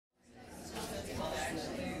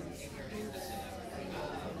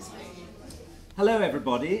Hello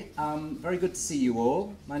everybody, very good to see you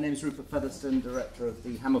all. My name is Rupert Featherstone, Director of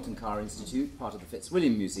the Hamilton Carr Institute, part of the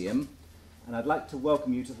Fitzwilliam Museum, and I'd like to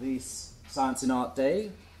welcome you to this Science in Art Day,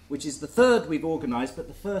 which is the third we've organised, but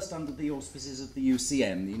the first under the auspices of the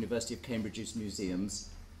UCM, the University of Cambridge's Museums,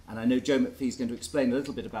 and I know Jo McPhee is going to explain a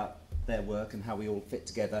little bit about their work and how we all fit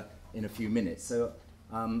together in a few minutes. So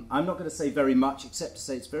I'm not going to say very much, except to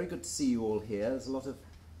say it's very good to see you all here. There's a lot of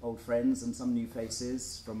old friends and some new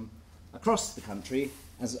faces from across the country,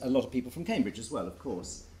 as a lot of people from Cambridge as well, of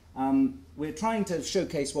course. We're trying to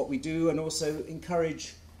showcase what we do and also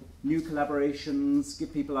encourage new collaborations,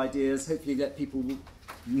 give people ideas, hopefully let people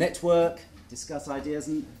network, discuss ideas,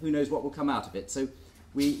 and who knows what will come out of it. So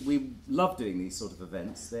we love doing these sort of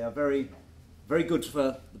events. They are very, very good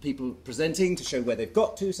for the people presenting to show where they've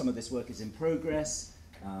got to. Some of this work is in progress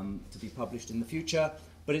to be published in the future,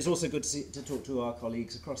 but it's also good to talk to our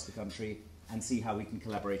colleagues across the country and see how we can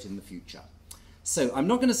collaborate in the future. So I'm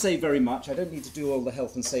not going to say very much. I don't need to do all the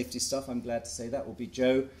health and safety stuff. I'm glad to say that will be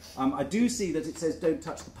Jo. I do see that it says don't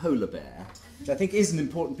touch the polar bear, which I think is an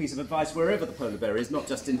important piece of advice wherever the polar bear is, not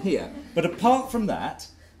just in here. But apart from that,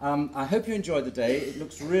 I hope you enjoy the day. It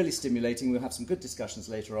looks really stimulating. We'll have some good discussions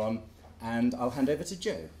later on, and I'll hand over to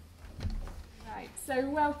Jo. Right, so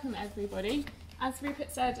welcome everybody. As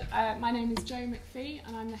Rupert said, my name is Jo McPhee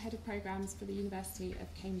and I'm the Head of Programmes for the University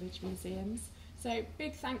of Cambridge Museums. So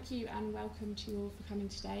big thank you and welcome to you all for coming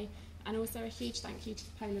today, and also a huge thank you to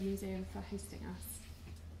the Polar Museum for hosting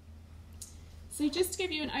us. So just to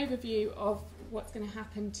give you an overview of what's going to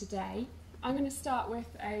happen today, I'm going to start with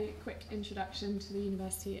a quick introduction to the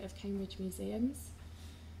University of Cambridge Museums.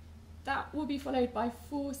 That will be followed by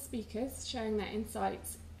 4 speakers sharing their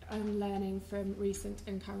insights and learning from recent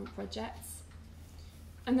and current projects.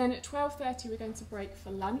 And then at 12:30 we're going to break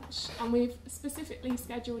for lunch, and we've specifically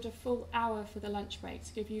scheduled a full hour for the lunch break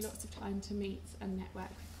to give you lots of time to meet and network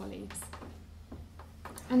with colleagues.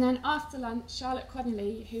 And then after lunch, Charlotte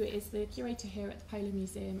Connolly, who is the curator here at the Polar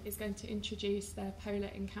Museum, is going to introduce their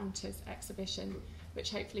Polar Encounters exhibition,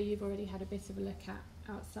 which hopefully you've already had a bit of a look at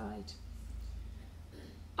outside.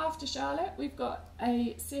 After Charlotte, we've got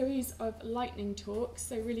a series of lightning talks,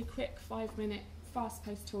 so really quick 5-minute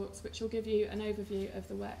fast-paced talks which will give you an overview of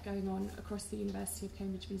the work going on across the University of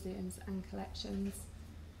Cambridge Museums and collections.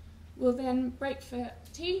 We'll then break for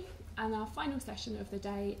tea, and our final session of the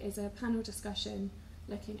day is a panel discussion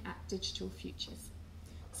looking at digital futures.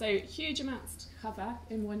 So huge amounts to cover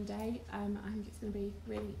in one day. I think it's going to be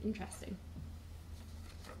really interesting.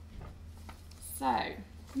 So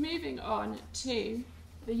moving on to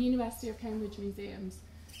the University of Cambridge Museums.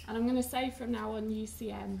 And I'm going to say from now on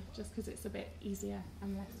UCM, just because it's a bit easier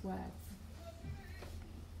and less words.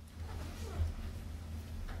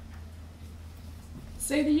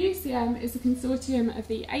 So the UCM is a consortium of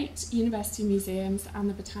the 8 university museums and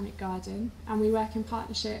the Botanic Garden, and we work in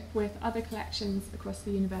partnership with other collections across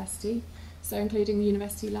the university, so including the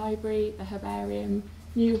University Library, the Herbarium,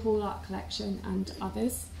 New Hall Art Collection and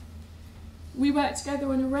others. We work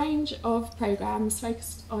together on a range of programmes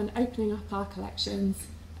focused on opening up our collections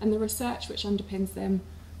and the research which underpins them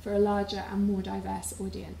for a larger and more diverse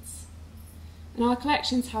audience. And our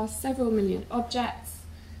collections house several million objects,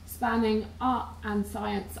 spanning art and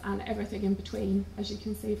science and everything in between, as you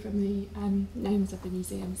can see from the names of the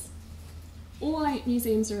museums. All 8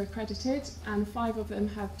 museums are accredited, and 5 of them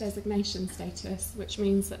have designation status, which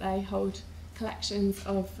means that they hold collections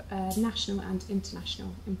of national and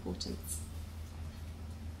international importance.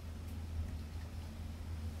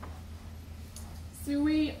 So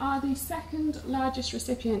we are the 2nd largest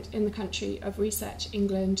recipient in the country of Research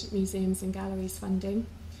England Museums and Galleries funding,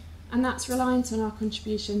 and that's reliant on our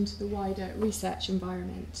contribution to the wider research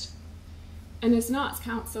environment. And as an Arts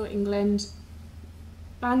Council England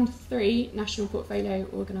Band 3 National Portfolio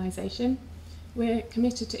Organisation, we're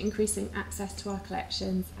committed to increasing access to our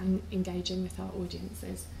collections and engaging with our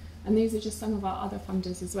audiences. And these are just some of our other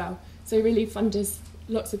funders as well. So really funders,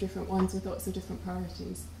 lots of different ones with lots of different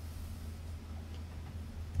priorities.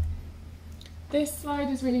 This slide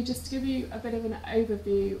is really just to give you a bit of an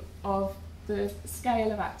overview of the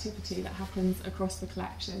scale of activity that happens across the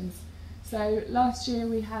collections. So last year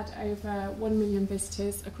we had over 1 million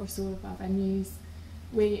visitors across all of our venues.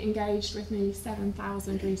 We engaged with nearly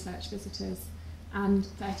 7,000 research visitors and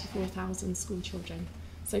 34,000 school children.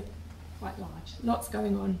 So quite large, lots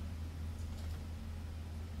going on.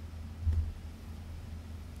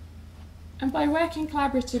 And by working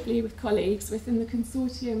collaboratively with colleagues within the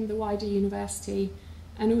consortium, the wider university,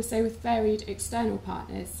 and also with varied external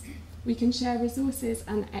partners, we can share resources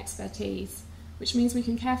and expertise, which means we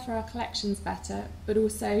can care for our collections better, but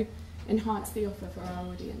also enhance the offer for our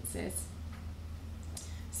audiences.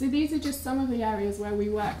 So these are just some of the areas where we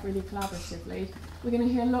work really collaboratively. We're going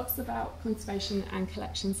to hear lots about conservation and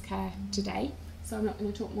collections care today, so I'm not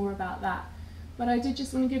going to talk more about that. But I did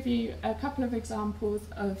just want to give you a couple of examples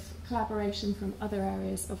of collaboration from other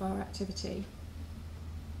areas of our activity.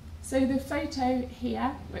 So the photo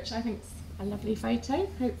here, which I think is a lovely photo,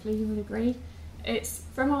 hopefully you will agree, it's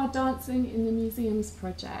from our Dancing in the Museums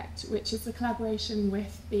project, which is a collaboration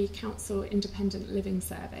with the Council Independent Living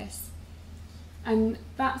Service. And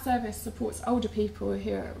that service supports older people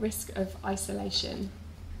who are at risk of isolation.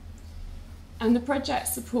 And the project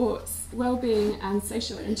supports well-being and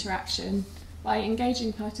social interaction by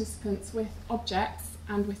engaging participants with objects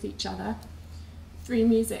and with each other through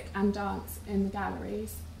music and dance in the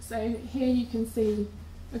galleries. So here you can see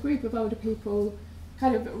a group of older people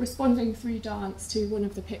kind of responding through dance to one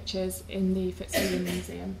of the pictures in the Fitzwilliam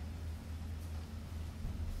Museum.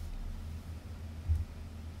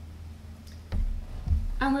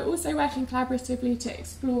 And we're also working collaboratively to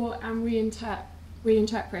explore and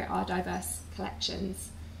reinterpret our diverse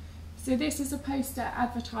collections. So this is a poster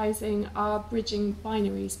advertising our Bridging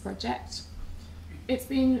Binaries project. It's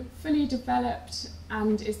been fully developed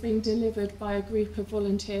and is being delivered by a group of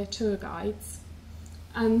volunteer tour guides.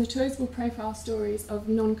 And the tours will profile stories of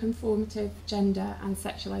non-conformative gender and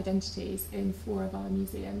sexual identities in 4 of our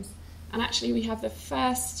museums. And actually we have the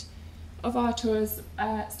first of our tours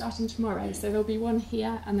starting tomorrow. So there'll be one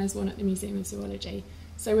here and there's one at the Museum of Zoology.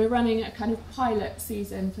 So we're running a kind of pilot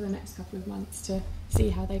season for the next couple of months to see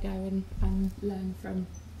how they go and learn from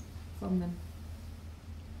them.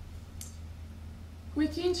 We're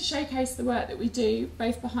keen to showcase the work that we do,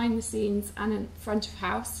 both behind the scenes and in front of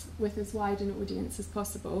house, with as wide an audience as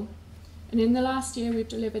possible. And in the last year, we've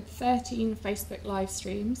delivered 13 Facebook live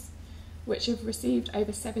streams, which have received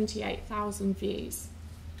over 78,000 views.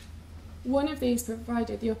 One of these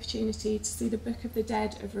provided the opportunity to see the Book of the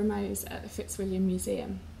Dead of Rameau's at the Fitzwilliam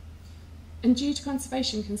Museum. And due to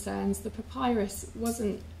conservation concerns, the papyrus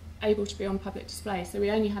wasn't able to be on public display, so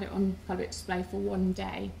we only had it on public display for one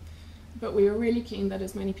day. But we were really keen that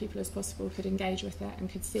as many people as possible could engage with it and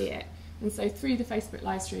could see it. And so through the Facebook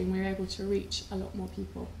live stream, we were able to reach a lot more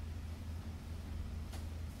people.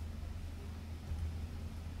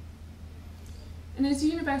 And as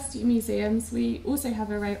university museums, we also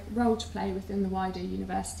have a role to play within the wider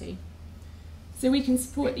university. So we can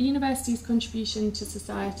support the university's contribution to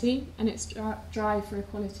society and its drive for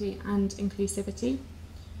equality and inclusivity.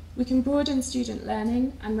 We can broaden student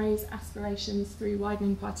learning and raise aspirations through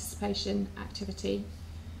widening participation activity.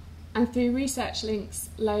 And through research links,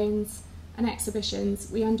 loans and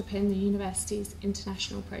exhibitions, we underpin the university's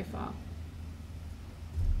international profile.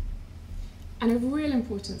 And of real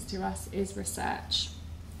importance to us is research.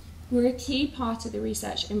 We're a key part of the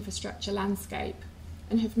research infrastructure landscape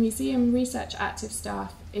and have museum research active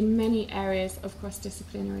staff in many areas of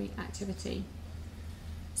cross-disciplinary activity.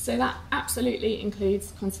 So that absolutely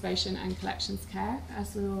includes conservation and collections care,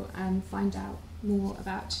 as we'll find out more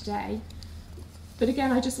about today. But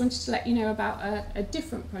again, I just wanted to let you know about a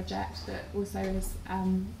different project that also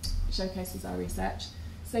showcases our research.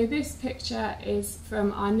 So this picture is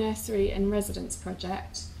from our Nursery and Residence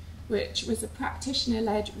project, which was a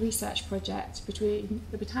practitioner-led research project between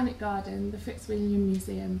the Botanic Garden, the Fitzwilliam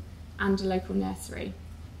Museum, and a local nursery.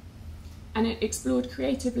 And it explored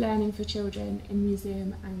creative learning for children in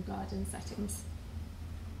museum and garden settings.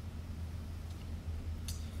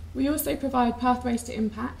 We also provide pathways to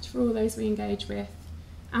impact for all those we engage with,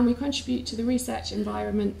 and we contribute to the research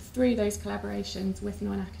environment through those collaborations with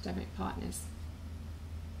non-academic partners.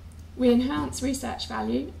 We enhance research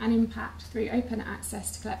value and impact through open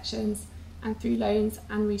access to collections and through loans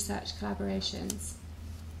and research collaborations.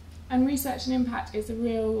 And research and impact is a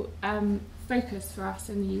real focus for us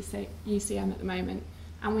in the UCM at the moment,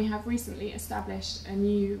 and we have recently established a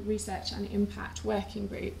new research and impact working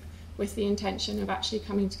group with the intention of actually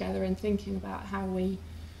coming together and thinking about how we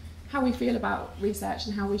feel about research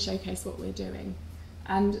and how we showcase what we're doing.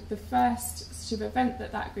 And the first sort of event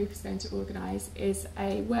that group is going to organise is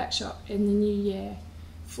a workshop in the new year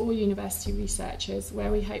for university researchers,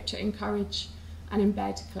 where we hope to encourage and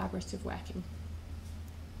embed collaborative working.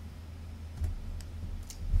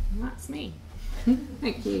 And that's me.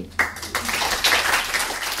 Thank you.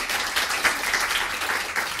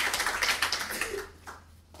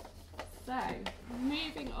 So,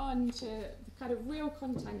 moving on to the kind of real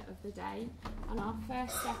content of the day and our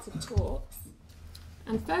first set of talks.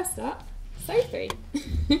 And first up, Sophie.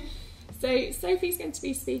 So Sophie's going to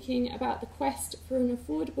be speaking about the quest for an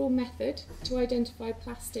affordable method to identify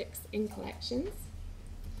plastics in collections.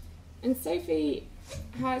 And Sophie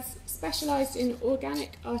has specialised in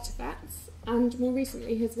organic artefacts and more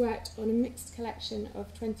recently has worked on a mixed collection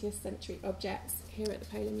of 20th century objects here at the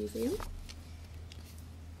Polar Museum.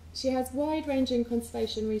 She has wide-ranging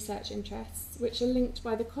conservation research interests which are linked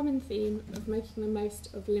by the common theme of making the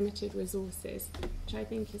most of limited resources, which I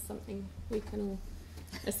think is something we can all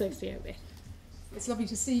associate with. It's lovely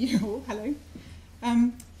to see you all. Hello.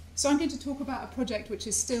 So I'm going to talk about a project which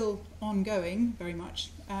is still ongoing, very much,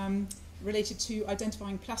 related to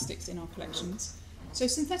identifying plastics in our collections. So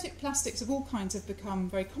synthetic plastics of all kinds have become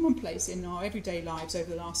very commonplace in our everyday lives over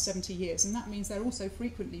the last 70 years, and that means they're also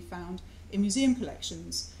frequently found in museum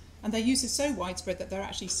collections. And their use is so widespread that they're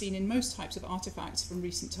actually seen in most types of artefacts from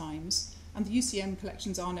recent times, and the UCM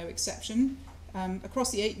collections are no exception.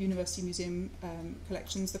 Across the 8 University Museum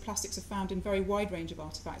collections, the plastics are found in a very wide range of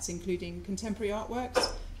artefacts, including contemporary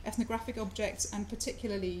artworks, ethnographic objects, and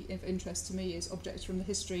particularly of interest to me is objects from the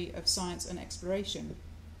history of science and exploration.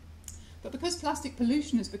 But because plastic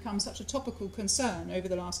pollution has become such a topical concern over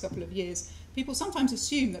the last couple of years, people sometimes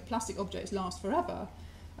assume that plastic objects last forever,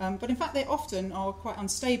 but in fact they often are quite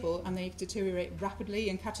unstable and they deteriorate rapidly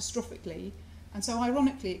and catastrophically. And so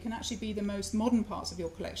ironically, it can actually be the most modern parts of your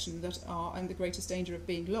collection that are in the greatest danger of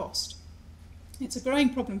being lost. It's a growing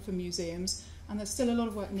problem for museums, and there's still a lot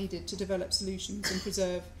of work needed to develop solutions and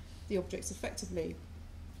preserve the objects effectively.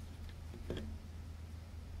 Am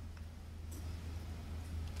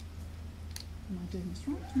I doing this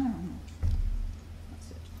right? No, I'm not.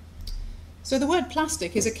 That's it. So the word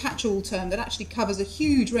plastic is a catch-all term that actually covers a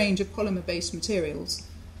huge range of polymer-based materials.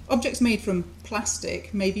 Objects made from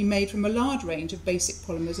plastic may be made from a large range of basic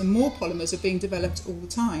polymers, and more polymers are being developed all the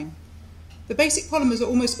time. The basic polymers are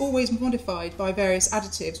almost always modified by various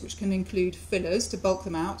additives, which can include fillers to bulk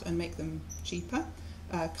them out and make them cheaper,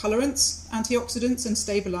 colorants, antioxidants and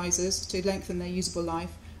stabilizers to lengthen their usable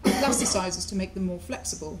life, and plasticizers to make them more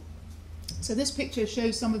flexible. So this picture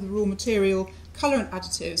shows some of the raw material colorant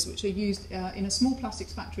additives which are used in a small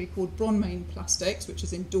plastics factory called Bronmain Plastics, which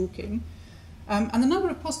is in Dorking. And the number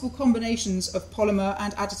of possible combinations of polymer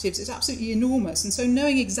and additives is absolutely enormous, and so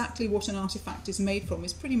knowing exactly what an artefact is made from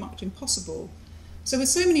is pretty much impossible. So with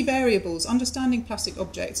so many variables, understanding plastic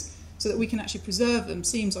objects so that we can actually preserve them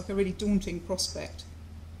seems like a really daunting prospect.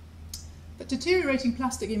 But deteriorating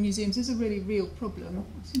plastic in museums is a really real problem.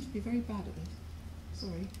 I seem to be very bad at this.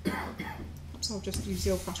 Sorry. Perhaps I'll just use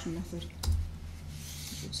the old-fashioned method,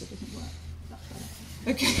 which also doesn't work. That's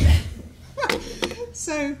better. Okay.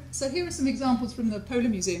 So here are some examples from the Polar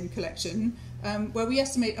Museum collection, where we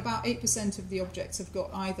estimate about 8% of the objects have got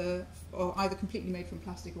either completely made from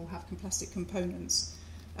plastic or have plastic components.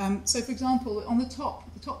 So, for example, on the top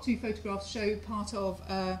 2 photographs show part of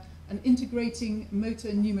an integrating motor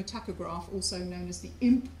pneumotachograph, also known as the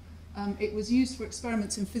IMP. It was used for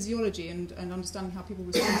experiments in physiology and understanding how people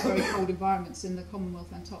respond to very cold environments in the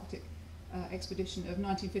Commonwealth Antarctic expedition of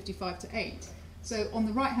 1955 to 8. So on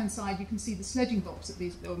the right-hand side, you can see the sledging box that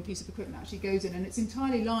this piece of equipment actually goes in, and it's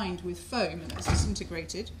entirely lined with foam, and it's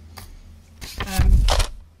disintegrated.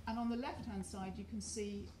 And on the left-hand side, you can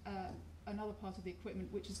see another part of the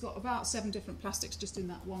equipment, which has got about 7 different plastics just in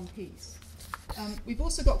that one piece. We've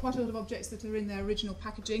also got quite a lot of objects that are in their original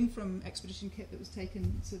packaging from expedition kit that was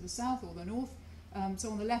taken to the south or the north. So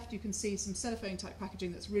on the left, you can see some cellophane-type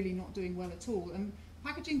packaging that's really not doing well at all. And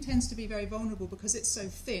packaging tends to be very vulnerable because it's so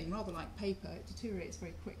thin, rather like paper. It deteriorates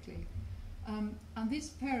very quickly. And this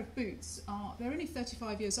pair of boots they're only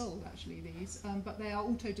 35 years old, actually, these, but they are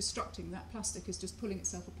auto-destructing. That plastic is just pulling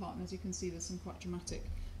itself apart, and as you can see, there's some quite dramatic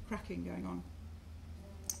cracking going on.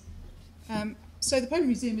 So the Polar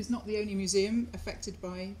Museum is not the only museum affected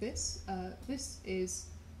by this. This is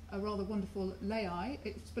a rather wonderful lei.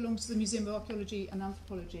 It belongs to the Museum of Archaeology and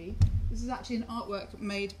Anthropology. This is actually an artwork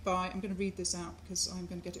made by, I'm going to read this out because I'm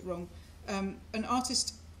going to get it wrong, an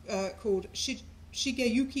artist called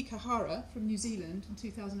Shigeyuki Kahara from New Zealand in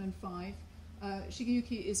 2005.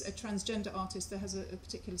 Shigeyuki is a transgender artist that has a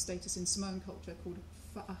particular status in Samoan culture called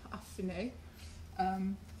fa'afine.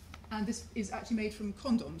 And this is actually made from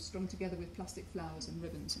condoms strung together with plastic flowers and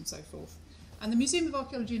ribbons and so forth. And the Museum of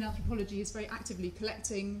Archaeology and Anthropology is very actively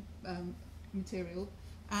collecting material.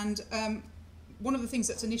 And one of the things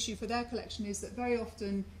that's an issue for their collection is that very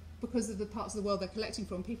often, because of the parts of the world they're collecting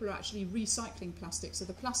from, people are actually recycling plastic. So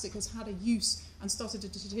the plastic has had a use and started to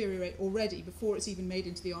deteriorate already before it's even made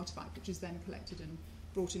into the artefact, which is then collected and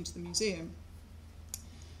brought into the museum.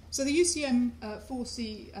 So the UCM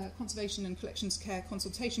 4C Conservation and Collections Care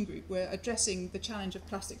Consultation Group, we're addressing the challenge of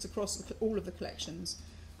plastics across all of the collections.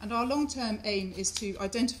 And our long-term aim is to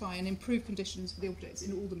identify and improve conditions for the objects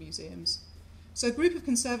in all the museums. So a group of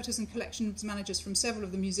conservators and collections managers from several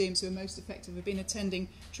of the museums who are most effective have been attending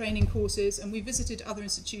training courses, and we visited other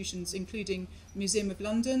institutions including the Museum of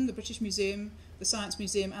London, the British Museum, the Science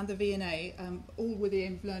Museum and the V&A, all with the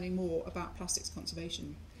aim of learning more about plastics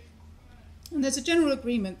conservation. And there's a general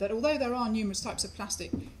agreement that although there are numerous types of plastic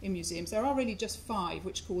in museums, there are really just 5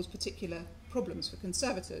 which cause particular problems for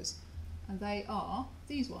conservators. And they are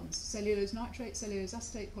these ones: cellulose nitrate, cellulose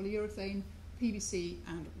acetate, polyurethane, PVC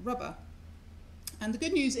and rubber. And the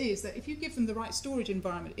good news is that if you give them the right storage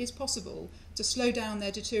environment, it is possible to slow down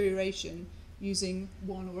their deterioration using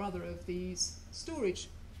one or other of these storage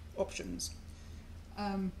options.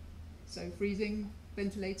 So freezing,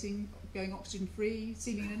 ventilating, going oxygen-free,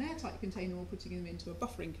 sealing in an airtight container or putting them into a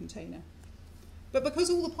buffering container. But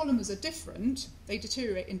because all the polymers are different, they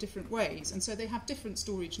deteriorate in different ways, and so they have different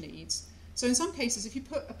storage needs. So in some cases, if you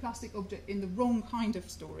put a plastic object in the wrong kind of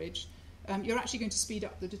storage, you're actually going to speed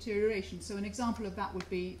up the deterioration. So an example of that would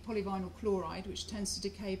be polyvinyl chloride, which tends to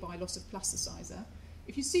decay by loss of plasticizer.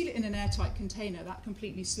 If you seal it in an airtight container, that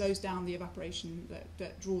completely slows down the evaporation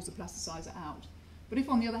that draws the plasticizer out. But if,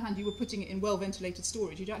 on the other hand, you were putting it in well-ventilated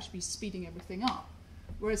storage, you'd actually be speeding everything up.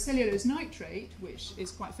 Whereas cellulose nitrate, which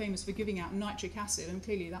is quite famous for giving out nitric acid, and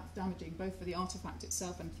clearly that's damaging both for the artefact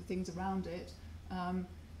itself and for things around it,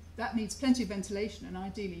 that needs plenty of ventilation and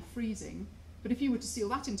ideally freezing. But if you were to seal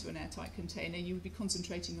that into an airtight container, you would be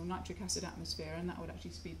concentrating your nitric acid atmosphere, and that would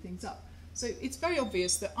actually speed things up. So it's very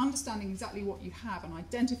obvious that understanding exactly what you have and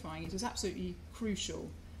identifying it is absolutely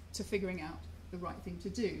crucial to figuring out the right thing to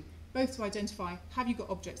do, both to identify, have you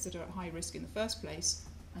got objects that are at high risk in the first place,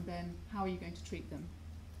 and then how are you going to treat them.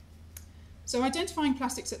 So identifying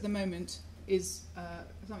plastics at the moment is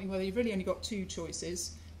something where you've really only got 2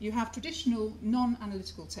 choices. You have traditional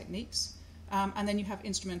non-analytical techniques, and then you have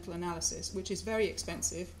instrumental analysis, which is very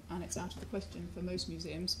expensive, and it's out of the question for most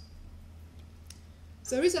museums.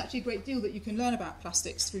 So there is actually a great deal that you can learn about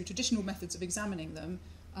plastics through traditional methods of examining them.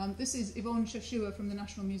 This is Yvonne Chachua from the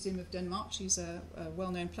National Museum of Denmark. She's a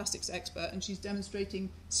well-known plastics expert, and she's demonstrating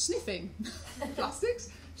sniffing plastics.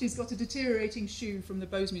 She's got a deteriorating shoe from the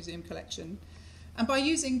Bose Museum collection. And by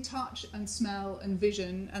using touch and smell and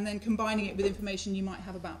vision, and then combining it with information you might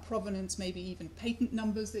have about provenance, maybe even patent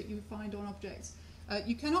numbers that you find on objects,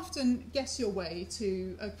 you can often guess your way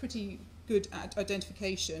to a pretty good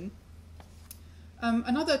identification.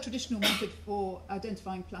 Another traditional method for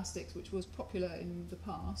identifying plastics, which was popular in the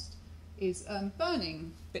past, is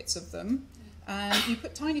burning bits of them. And you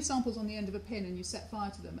put tiny samples on the end of a pin and you set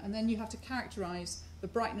fire to them, and then you have to characterise the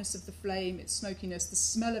brightness of the flame, its smokiness, the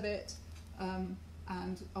smell of it,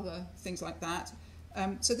 and other things like that.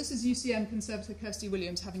 So this is UCM conservator Kirsty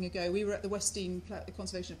Williams having a go. We were at the Westdean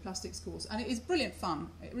Conservation of Plastics course, and it is brilliant fun.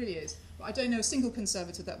 It really is. But I don't know a single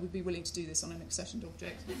conservator that would be willing to do this on an accessioned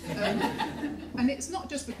object. And it's not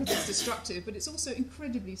just because it's destructive, but it's also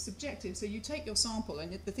incredibly subjective. So you take your sample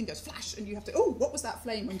and the thing goes flash, and you have to, oh, what was that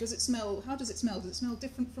flame? And does it smell? How does it smell? Does it smell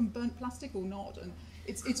different from burnt plastic or not? And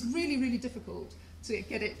it's really, really difficult to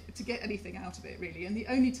get anything out of it, really. And the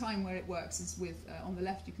only time where it works is with, on the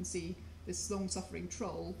left you can see this long-suffering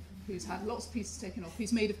troll who's had lots of pieces taken off.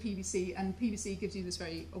 He's made of PVC, and PVC gives you this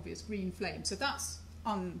very obvious green flame. So that's,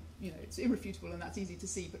 it's irrefutable and that's easy to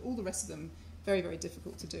see, but all the rest of them, very, very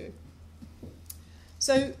difficult to do.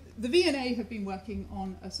 So the V&A have been working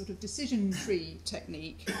on a sort of decision tree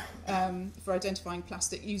technique for identifying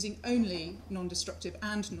plastic using only non-destructive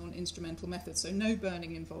and non-instrumental methods, so no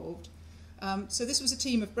burning involved. So this was a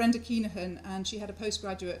team of Brenda Keenahan, and she had a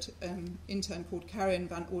postgraduate intern called Karin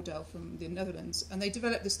van Oordel from the Netherlands, and they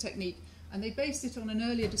developed this technique, and they based it on an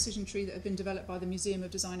earlier decision tree that had been developed by the Museum of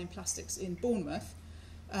Design and Plastics in Bournemouth.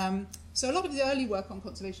 So a lot of the early work on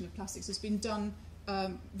conservation of plastics has been done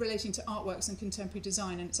relating to artworks and contemporary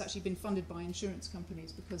design, and it's actually been funded by insurance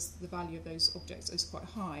companies because the value of those objects is quite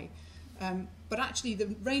high. But actually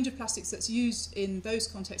the range of plastics that's used in those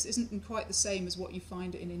contexts isn't quite the same as what you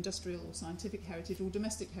find in industrial or scientific heritage or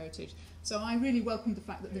domestic heritage. So I really welcomed the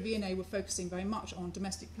fact that the V&A were focusing very much on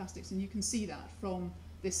domestic plastics, and you can see that from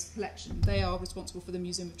this collection. They are responsible for the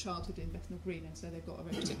Museum of Childhood in Bethnal Green, and so they've got a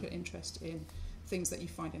very particular interest in things that you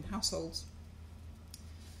find in households.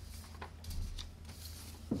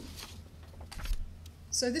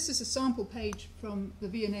 So this is a sample page from the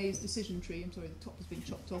V&A's decision tree. I'm sorry, the top has been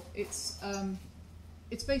chopped off.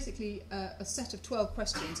 It's basically a set of 12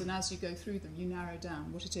 questions, and as you go through them, you narrow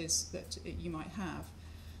down what it is that you might have.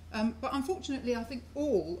 But unfortunately, I think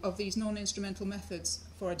all of these non-instrumental methods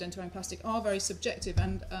for identifying plastic are very subjective,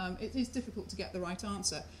 and it is difficult to get the right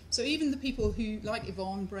answer. So even the people who, like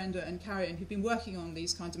Yvonne, Brenda and Karin, who've been working on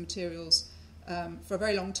these kinds of materials for a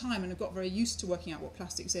very long time and have got very used to working out what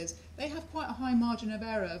plastics is, they have quite a high margin of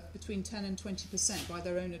error, between 10 and 20% by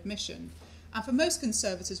their own admission. And for most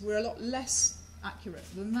conservators, we're a lot less accurate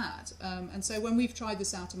than that. And so when we've tried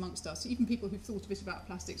this out amongst us, even people who've thought a bit about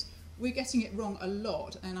plastics, we're getting it wrong a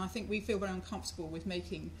lot. And I think we feel very uncomfortable with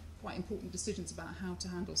making quite important decisions about how to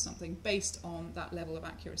handle something based on that level of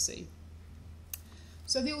accuracy.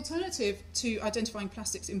 So the alternative to identifying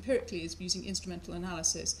plastics empirically is using instrumental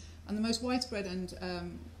analysis. And the most widespread and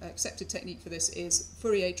accepted technique for this is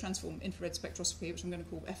Fourier transform infrared spectroscopy, which I'm going to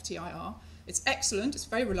call FTIR. It's excellent, it's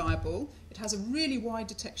very reliable, it has a really wide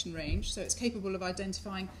detection range, so it's capable of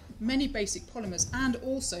identifying many basic polymers and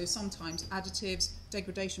also sometimes additives,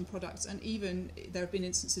 degradation products, and even there have been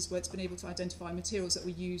instances where it's been able to identify materials that were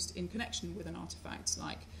used in connection with an artefact,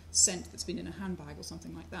 like scent that's been in a handbag or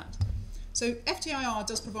something like that. So FTIR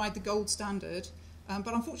does provide the gold standard,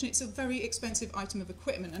 but unfortunately it's a very expensive item of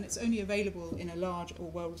equipment and it's only available in a large or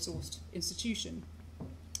well-resourced institution.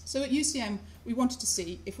 So at UCM, we wanted to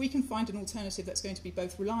see if we can find an alternative that's going to be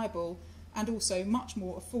both reliable and also much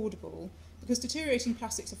more affordable, because deteriorating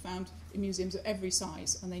plastics are found in museums of every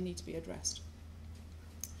size and they need to be addressed.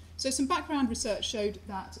 So some background research showed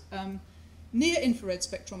that near-infrared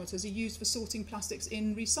spectrometers are used for sorting plastics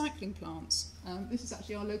in recycling plants. This is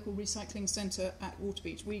actually our local recycling centre at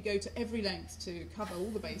Waterbeach. We go to every length to cover all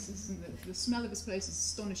the bases, and the smell of this place is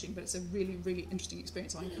astonishing, but it's a really, really interesting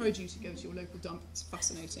experience. I encourage you to go to your local dump. It's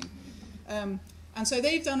fascinating. And so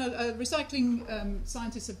they've done, recycling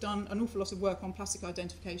scientists have done an awful lot of work on plastic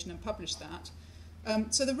identification and published that.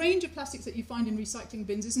 So the range of plastics that you find in recycling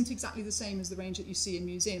bins isn't exactly the same as the range that you see in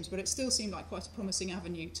museums, but it still seemed like quite a promising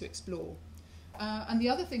avenue to explore. And the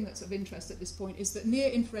other thing that's of interest at this point is that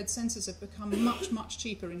near-infrared sensors have become much, much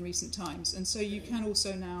cheaper in recent times, and so you can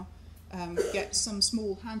also now get some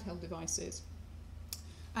small handheld devices.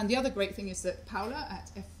 And the other great thing is that Paola at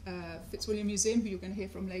Fitzwilliam Museum, who you're going to hear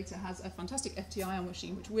from later, has a fantastic FTIR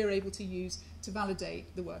machine which we're able to use to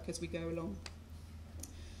validate the work as we go along.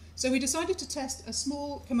 So we decided to test a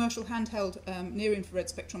small commercial handheld near-infrared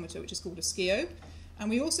spectrometer, which is called a SCIO. And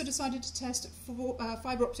we also decided to test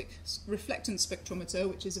fibre optic reflectance spectrometer,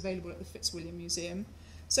 which is available at the Fitzwilliam Museum.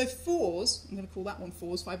 So FORS, I'm going to call that one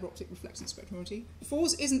FORS, fibre optic reflectance spectrometry.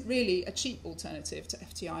 FORS isn't really a cheap alternative to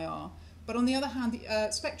FTIR, but on the other hand, the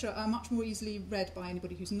spectra are much more easily read by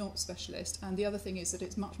anybody who's not a specialist, and the other thing is that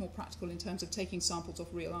it's much more practical in terms of taking samples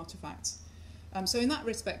of real artefacts. So in that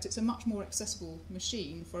respect, it's a much more accessible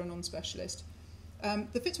machine for a non-specialist.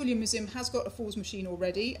 The Fitzwilliam Museum has got a FORS machine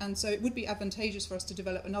already, and so it would be advantageous for us to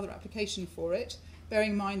develop another application for it,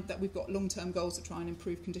 bearing in mind that we've got long-term goals to try and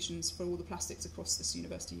improve conditions for all the plastics across this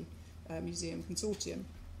university museum consortium.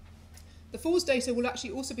 The FORS data will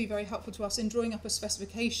actually also be very helpful to us in drawing up a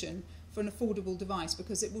specification for an affordable device,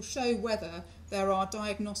 because it will show whether there are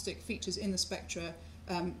diagnostic features in the spectra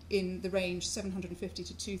in the range 750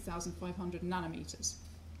 to 2,500 nanometres.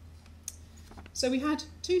 So we had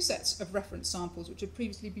two sets of reference samples which had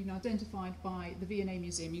previously been identified by the V&A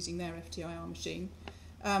Museum using their FTIR machine.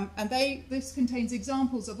 And this contains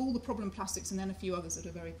examples of all the problem plastics and then a few others that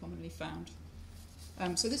are very commonly found.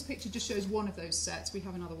 So this picture just shows one of those sets. We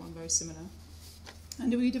have another one very similar.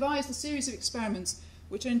 And we devised a series of experiments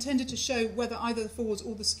which are intended to show whether either the FORS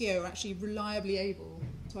or the SCIO are actually reliably able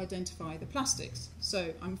to identify the plastics.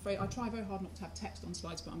 So I'm afraid I try very hard not to have text on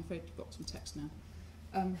slides, but I'm afraid we've got some text now.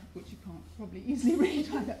 Which you can't probably easily read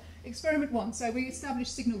either. Experiment 1. So we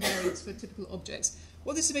established signal variants for typical objects.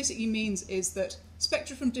 What this basically means is that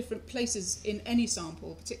spectra from different places in any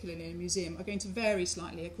sample, particularly in a museum, are going to vary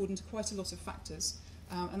slightly according to quite a lot of factors.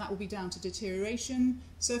 And that will be down to deterioration,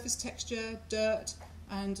 surface texture, dirt,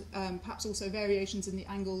 and perhaps also variations in the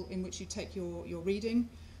angle in which you take your reading.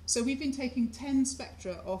 So we've been taking 10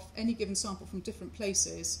 spectra off any given sample from different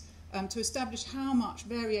places to establish how much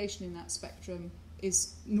variation in that spectrum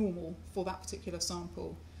is normal for that particular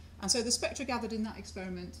sample. And so the spectra gathered in that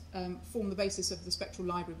experiment form the basis of the spectral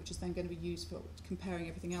library, which is then going to be used for comparing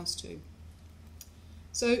everything else to.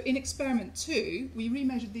 So in experiment 2, we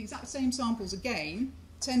remeasured the exact same samples again,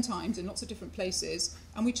 10 times in lots of different places,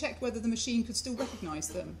 and we checked whether the machine could still recognise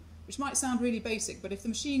them, which might sound really basic, but if the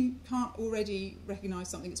machine can't already recognise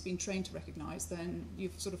something it's been trained to recognise, then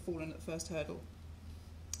you've sort of fallen at the first hurdle.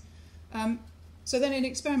 So then in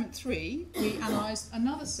experiment 3, we analysed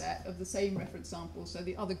another set of the same reference samples, so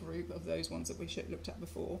the other group of those ones that we looked at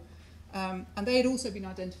before. And they had also been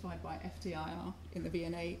identified by FTIR in the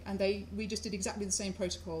V&A, and we just did exactly the same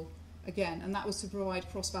protocol again, and that was to provide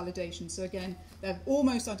cross-validation. So again, they're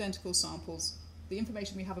almost identical samples. The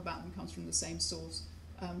information we have about them comes from the same source,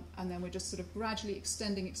 and then we're just sort of gradually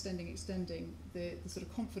extending the sort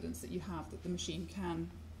of confidence that you have that the machine can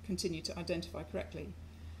continue to identify correctly.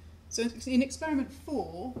 So in experiment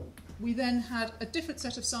 4, we then had a different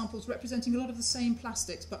set of samples representing a lot of the same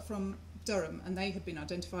plastics, but from Durham, and they had been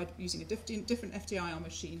identified using a different FTIR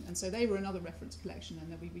machine, and so they were another reference collection, and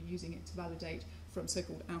then we were using it to validate from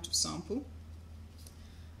so-called out-of-sample.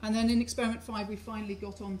 And then in experiment 5, we finally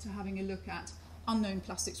got on to having a look at unknown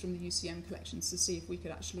plastics from the UCM collections to see if we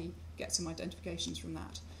could actually get some identifications from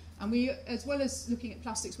that. And we, as well as looking at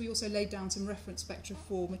plastics, we also laid down some reference spectra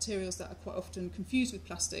for materials that are quite often confused with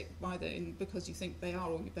plastic, either because you think they are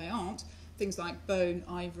or they aren't. Things like bone,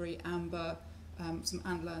 ivory, amber, some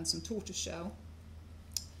antler and some tortoiseshell.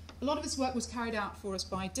 A lot of this work was carried out for us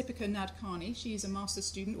by Deepika Nadkarni. She is a master's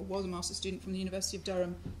student, or was a master's student from the University of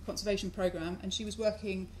Durham Conservation Programme, and she was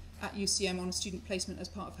working at UCM on a student placement as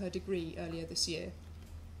part of her degree earlier this year.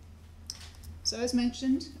 So as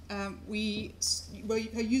mentioned, we were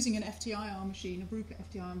using an FTIR machine, a Rupert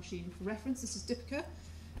FTIR machine for reference. This is Deepika.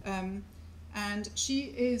 And she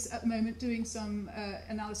is at the moment doing some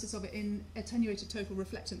analysis of it in attenuated total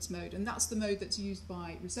reflectance mode, and that's the mode that's used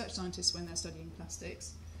by research scientists when they're studying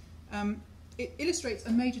plastics. It illustrates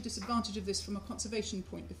a major disadvantage of this from a conservation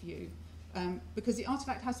point of view, because the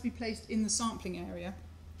artefact has to be placed in the sampling area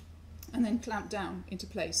and then clamped down into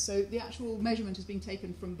place. So the actual measurement is being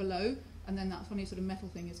taken from below, and then that funny sort of metal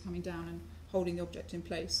thing is coming down and holding the object in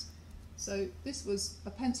place. So this was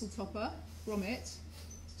a pencil topper from it.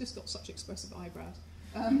 It's just got such expressive eyebrows.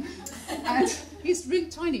 And he's really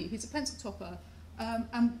tiny. He's a pencil topper.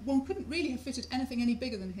 And one couldn't really have fitted anything any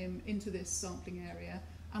bigger than him into this sampling area.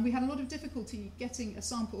 And we had a lot of difficulty getting a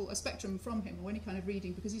spectrum from him or any kind of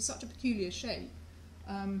reading because he's such a peculiar shape.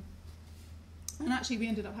 And actually we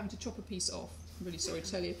ended up having to chop a piece off. I'm really sorry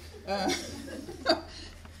to tell you.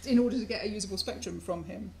 In order to get a usable spectrum from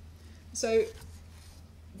him. So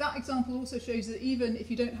that example also shows that even if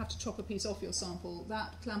you don't have to chop a piece off your sample,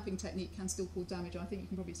 that clamping technique can still cause damage. I think you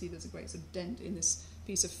can probably see there's a great sort of dent in this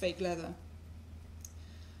piece of fake leather.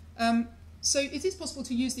 So it is possible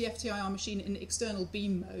to use the FTIR machine in external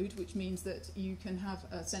beam mode, which means that you can have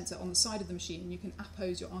a sensor on the side of the machine and you can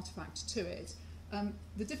appose your artefact to it.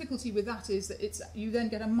 The difficulty with that is that you then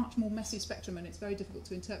get a much more messy spectrum and it's very difficult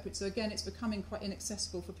to interpret. So again, it's becoming quite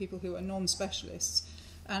inaccessible for people who are non-specialists,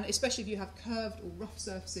 and especially if you have curved or rough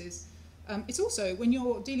surfaces. It's also, when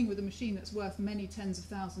you're dealing with a machine that's worth many tens of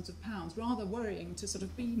thousands of pounds, rather worrying to sort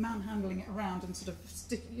of be manhandling it around and sort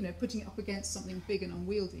of putting it up against something big and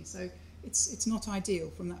unwieldy. So it's not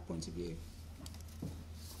ideal from that point of view.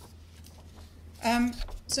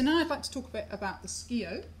 So now I'd like to talk a bit about the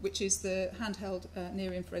SCIO, which is the handheld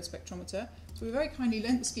near-infrared spectrometer. So we very kindly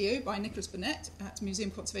lent the SCIO by Nicholas Burnett at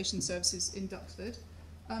Museum Conservation Services in Duxford.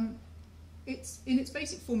 In its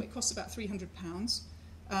basic form, it costs about £300,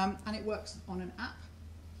 and it works on an app.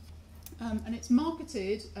 And it's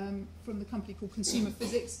marketed from the company called Consumer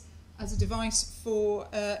Physics as a device for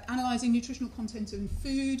analysing nutritional content in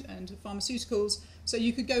food and pharmaceuticals. So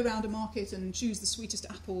you could go around a market and choose the sweetest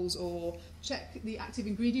apples or check the active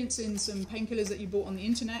ingredients in some painkillers that you bought on the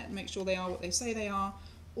internet and make sure they are what they say they are.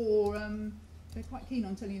 Or they're quite keen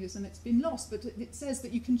on telling you this and it's been lost, but it says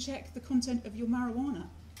that you can check the content of your marijuana.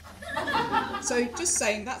 So just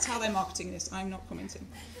saying, that's how they're marketing this. I'm not commenting.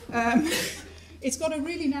 It's got a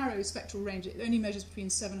really narrow spectral range. It only measures between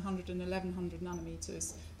 700 and 1100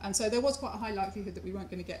 nanometers. And so there was quite a high likelihood that we weren't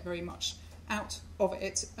going to get very much out of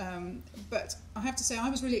it. But I have to say, I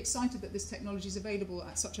was really excited that this technology is available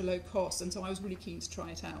at such a low cost, and so I was really keen to try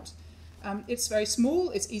it out. It's very small,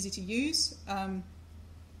 it's easy to use,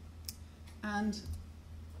 and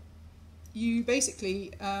you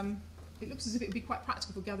basically, it looks as if it would be quite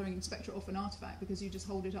practical for gathering spectra off an artefact, because you just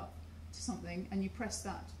hold it up to something and you press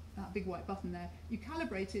that big white button there. You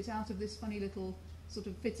calibrate it out of this funny little sort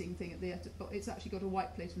of fitting thing at the end. It's actually got a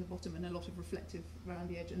white plate in the bottom and a lot of reflective around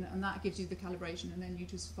the edge, and that gives you the calibration, and then you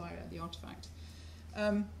just fire at the artefact.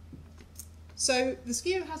 So the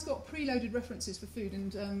SCIO has got preloaded references for food,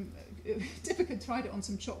 and Deepika tried it on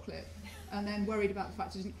some chocolate and then worried about the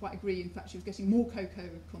fact she didn't quite agree. In fact, she was getting more cocoa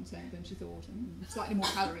content than she thought, and slightly more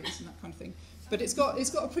calories and that kind of thing. But it's got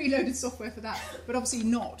a preloaded software for that, but obviously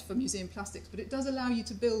not for museum plastics. But it does allow you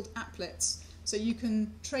to build applets, so you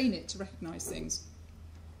can train it to recognise things.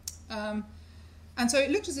 And so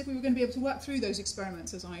it looked as if we were going to be able to work through those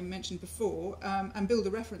experiments, as I mentioned before, and build a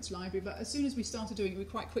reference library. But as soon as we started doing it, we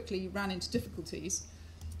quite quickly ran into difficulties.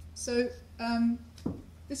 So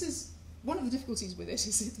this is one of the difficulties with it,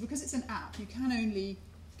 is because it's an app, you can only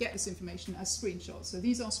get this information as screenshots. So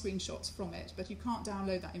these are screenshots from it, but you can't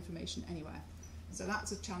download that information anywhere. So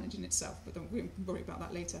that's a challenge in itself, but we won't worry about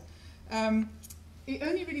that later. It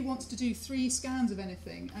only really wants to do 3 scans of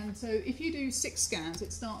anything, and so if you do 6 scans,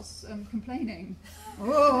 it starts complaining.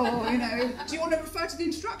 Oh, you know, do you want to refer to the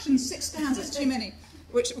instructions? 6 scans, that's too many.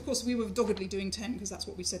 Which, of course, we were doggedly doing 10 because that's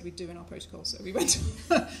what we said we'd do in our protocol. So we went.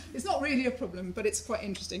 It's not really a problem, but it's quite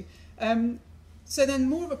interesting. So then,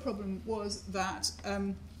 more of a problem was that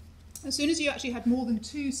as soon as you actually had more than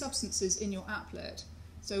 2 substances in your applet,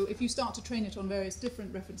 so if you start to train it on various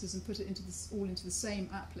different references and put it all into the same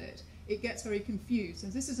applet, it gets very confused.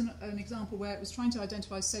 And this is an example where it was trying to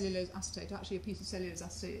identify cellulose acetate, actually a piece of cellulose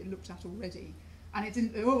acetate it looked at already. And it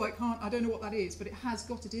didn't, I don't know what that is, but it has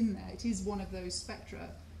got it in there. It is one of those spectra.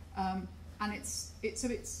 And it's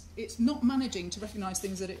not managing to recognise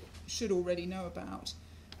things that it should already know about.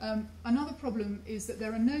 Another problem is that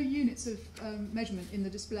there are no units of measurement in the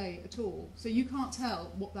display at all. So you can't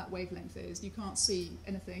tell what that wavelength is. You can't see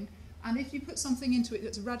anything. And if you put something into it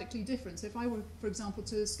that's radically different, so if I were, for example,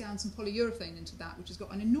 to scan some polyurethane into that, which has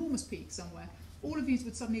got an enormous peak somewhere, all of these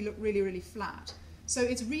would suddenly look really, really flat. So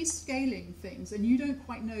it's rescaling things, and you don't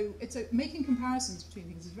quite know. Making comparisons between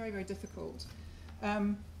things is very, very difficult.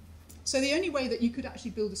 So the only way that you could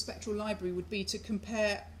actually build a spectral library would be to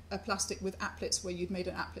compare a plastic with applets where you'd made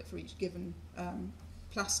an applet for each given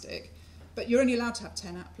plastic. But you're only allowed to have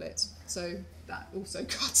 10 applets, so that also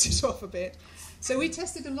cuts it off a bit. So we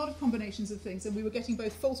tested a lot of combinations of things, and we were getting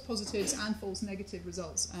both false positives and false negative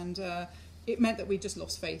results, and it meant that we just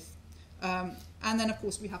lost faith. And then, of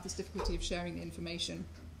course, we have this difficulty of sharing the information.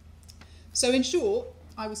 So in short,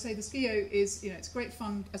 I would say the Skio is, it's great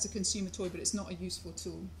fun as a consumer toy, but it's not a useful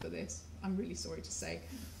tool for this. I'm really sorry to say.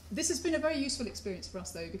 This has been a very useful experience for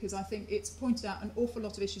us, though, because I think it's pointed out an awful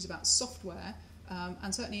lot of issues about software,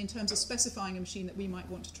 and certainly in terms of specifying a machine that we might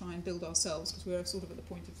want to try and build ourselves, because we're sort of at the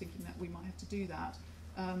point of thinking that we might have to do that.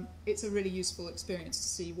 It's a really useful experience to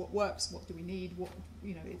see what works, what do we need,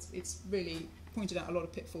 it's really pointed out a lot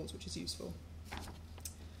of pitfalls, which is useful.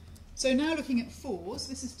 So now looking at FORS,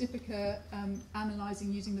 this is Dipika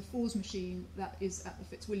analysing using the FORS machine that is at the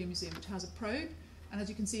Fitzwilliam Museum, which has a probe. And as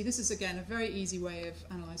you can see, this is, again, a very easy way of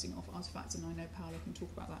analysing off artefacts, and I know Paola can talk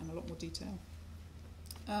about that in a lot more detail.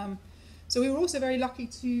 So we were also very lucky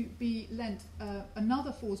to be lent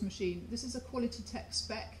another FORS machine. This is a Quality Tech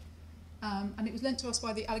spec, and it was lent to us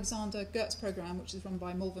by the Alexander Gertz program, which is run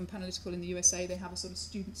by Malvern Panalytical in the USA. They have a sort of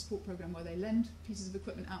student support program where they lend pieces of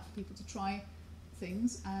equipment out for people to try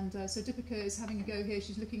things. And so Dipika is having a go here.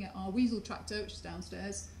 She's looking at our Weasel tractor, which is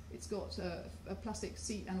downstairs. It's got a plastic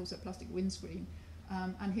seat and also a plastic windscreen.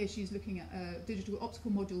 And here she's looking at a digital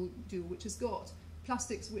optical module, which has got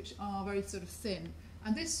plastics which are very sort of thin.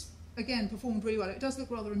 And this, again, performed really well. It does look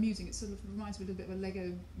rather amusing. It sort of reminds me a little bit of a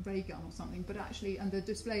Lego ray gun or something, but actually, and the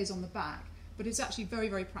display is on the back, but it's actually very,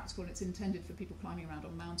 very practical, and it's intended for people climbing around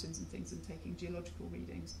on mountains and things and taking geological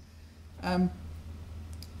readings.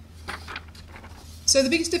 So the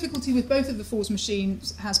biggest difficulty with both of the FORS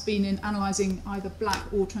machines has been in analysing either black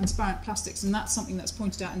or transparent plastics, and that's something that's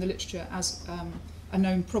pointed out in the literature as a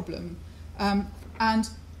known problem. And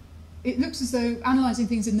it looks as though analysing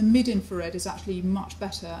things in the mid-infrared is actually much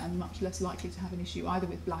better and much less likely to have an issue either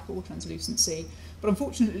with black or translucency. But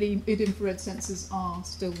unfortunately, mid-infrared sensors are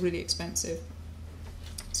still really expensive.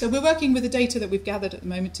 So we're working with the data that we've gathered at the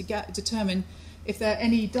moment to determine if there are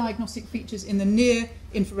any diagnostic features in the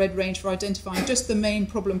near-infrared range for identifying just the main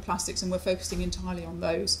problem plastics, and we're focusing entirely on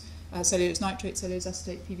those, cellulose nitrate, cellulose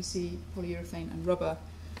acetate, PVC, polyurethane and rubber.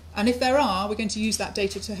 And if there are, we're going to use that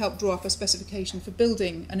data to help draw up a specification for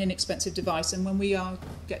building an inexpensive device. And when we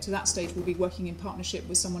get to that stage, we'll be working in partnership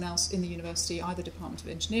with someone else in the university, either Department of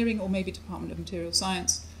Engineering or maybe Department of Material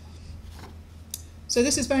Science. So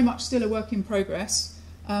this is very much still a work in progress,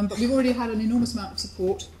 but we've already had an enormous amount of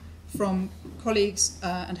support from colleagues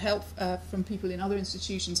and help from people in other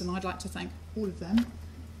institutions, and I'd like to thank all of them.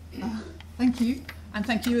 Thank you, and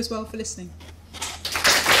thank you as well for listening.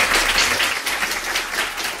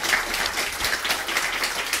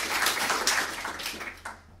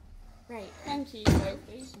 Thank you,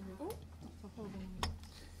 Sophie.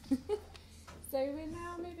 So we're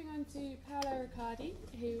now moving on to Paola Ricciardi,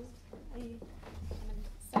 who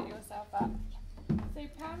set yourself up. So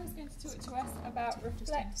Paola's going to talk to us about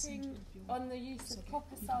reflecting on the use of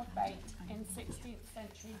copper sulphate in 16th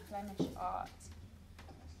century Flemish art.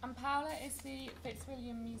 And Paola is the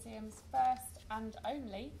Fitzwilliam Museum's first and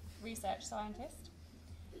only research scientist.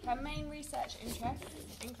 Her main research interests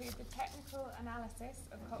include the technical analysis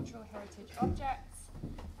of cultural heritage objects,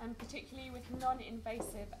 and particularly with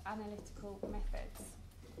non-invasive analytical methods.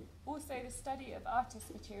 Also the study of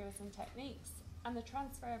artist materials and techniques, and the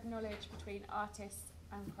transfer of knowledge between artists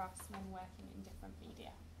and craftsmen working in different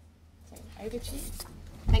media. So over to you.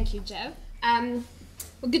 Thank you, Jo.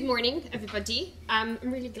 Well, good morning, everybody. I'm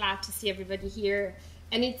really glad to see everybody here.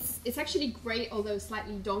 And it's actually great, although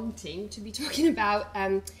slightly daunting, to be talking about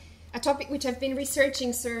a topic which I've been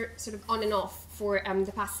researching sort of on and off for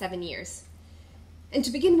the past 7 years. And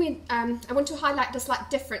to begin with, I want to highlight the slight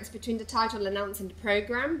difference between the title announced in the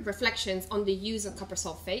programme, Reflections on the Use of Copper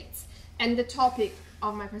Sulphates, and the topic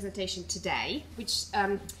of my presentation today, which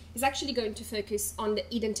is actually going to focus on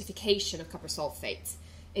the identification of copper sulphates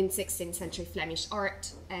in 16th century Flemish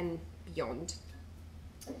art and beyond.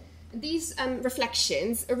 These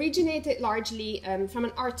reflections originated largely from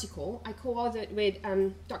an article I co-authored with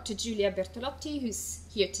Dr. Giulia Bertolotti, who's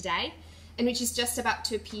here today, and which is just about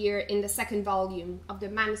to appear in the second volume of the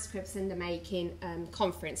Manuscripts in the Making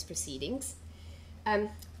conference proceedings.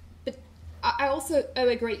 But I also owe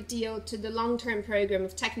a great deal to the long-term programme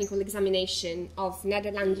of technical examination of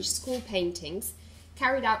Netherlandish school paintings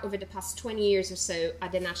carried out over the past 20 years or so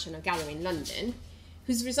at the National Gallery in London,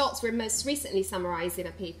 whose results were most recently summarised in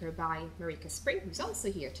a paper by Marika Spring, who's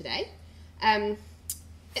also here today.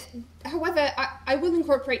 However, I will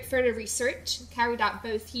incorporate further research carried out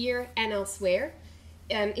both here and elsewhere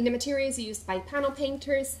in the materials used by panel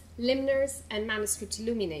painters, limners, and manuscript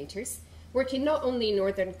illuminators, working not only in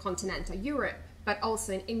northern continental Europe, but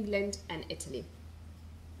also in England and Italy.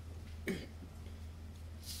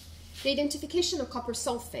 The identification of copper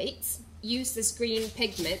sulphates, used as green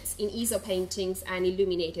pigments in easel paintings and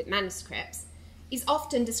illuminated manuscripts, is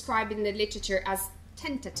often described in the literature as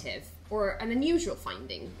tentative or an unusual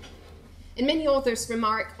finding. And many authors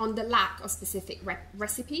remark on the lack of specific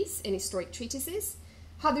recipes in historic treatises.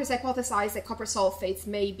 Others hypothesize that copper sulphates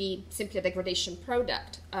may be simply a degradation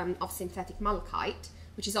product of synthetic malachite,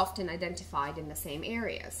 which is often identified in the same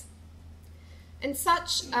areas. And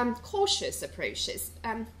such cautious approaches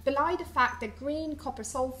belie the fact that green copper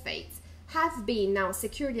sulphates have been now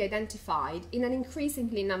securely identified in an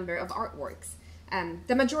increasingly number of artworks,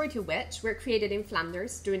 the majority of which were created in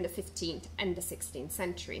Flanders during the 15th and the 16th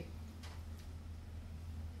century.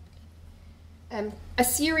 A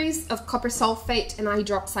series of copper sulphate and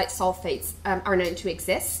hydroxide sulphates are known to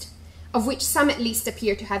exist, of which some at least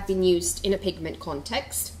appear to have been used in a pigment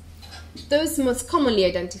context. Those most commonly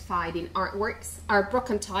identified in artworks are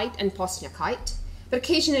brochantite and postniakite, but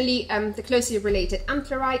occasionally the closely related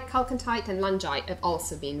amplerite, chalcantite, and lungite have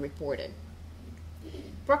also been reported.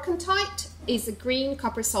 Brochantite is a green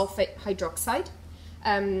copper sulfate hydroxide.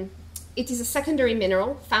 It is a secondary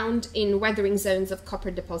mineral found in weathering zones of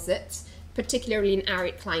copper deposits, particularly in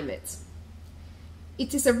arid climates.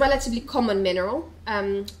 It is a relatively common mineral,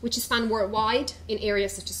 which is found worldwide in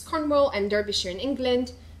areas such as Cornwall and Derbyshire in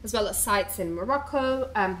England, as well as sites in Morocco,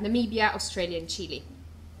 Namibia, Australia, and Chile.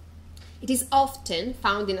 It is often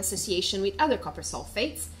found in association with other copper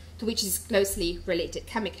sulphates, to which it is closely related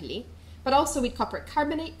chemically, but also with copper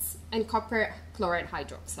carbonates and copper chloride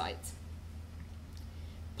hydroxides.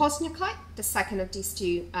 Postniakite, the second of these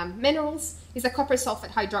two minerals, is a copper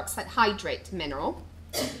sulfate hydroxide hydrate mineral.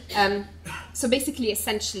 So basically,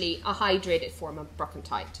 essentially, a hydrated form of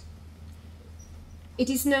brochantite. It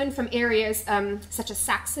is known from areas such as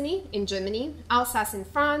Saxony in Germany, Alsace in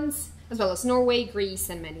France, as well as Norway, Greece,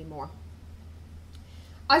 and many more.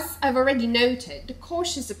 As I've already noted, the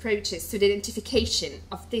cautious approaches to the identification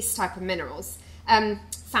of this type of minerals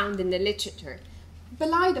found in the literature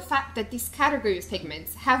belie the fact that this category of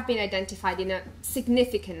pigments have been identified in a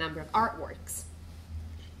significant number of artworks.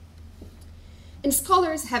 And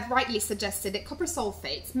scholars have rightly suggested that copper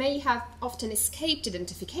sulphates may have often escaped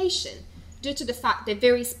identification due to the fact that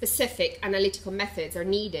very specific analytical methods are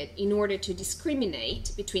needed in order to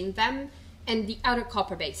discriminate between them and the other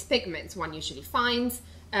copper-based pigments one usually finds,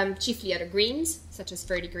 chiefly other greens, such as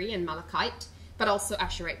verdigris and malachite, but also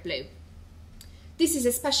azurite blue. This is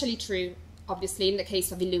especially true, obviously, in the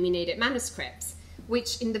case of illuminated manuscripts,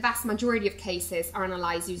 which in the vast majority of cases are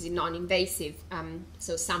analysed using non-invasive,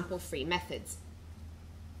 so sample-free methods.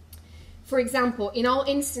 For example, in all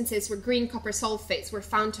instances where green copper sulphates were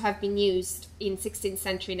found to have been used in 16th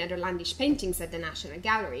century Netherlandish paintings at the National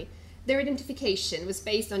Gallery, their identification was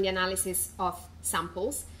based on the analysis of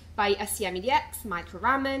samples by SCMEDX,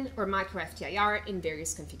 micro-Raman, or micro-FTIR in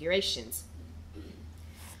various configurations.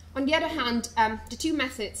 On the other hand, the two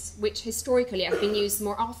methods which historically have been used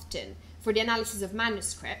more often for the analysis of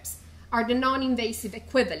manuscripts are the non-invasive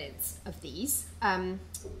equivalents of these,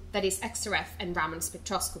 that is XRF and Raman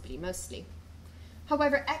spectroscopy mostly.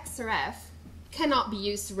 However, XRF cannot be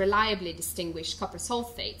used to reliably distinguish copper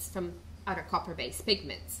sulphates from other copper-based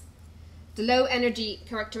pigments. The low energy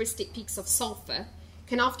characteristic peaks of sulfur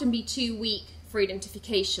can often be too weak for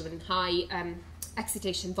identification when high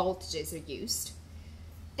excitation voltages are used.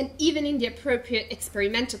 And even in the appropriate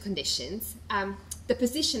experimental conditions, the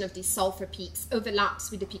position of these sulfur peaks overlaps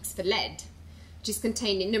with the peaks for lead, which is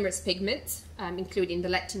contained in numerous pigments, including the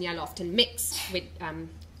lead and yellow, often mixed with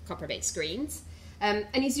copper-based greens, and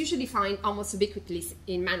is usually found almost ubiquitously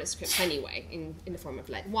in manuscripts anyway, in the form of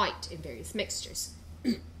lead white in various mixtures.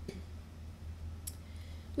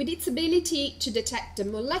 With its ability to detect the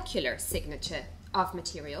molecular signature of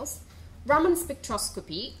materials, Raman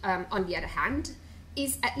spectroscopy, on the other hand,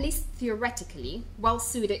 is at least theoretically well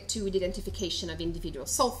suited to the identification of individual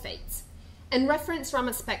sulfates. And reference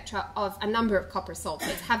Raman spectra of a number of copper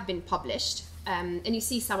sulfates have been published, and you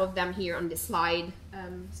see some of them here on this slide.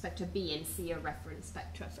 Spectra B and C are reference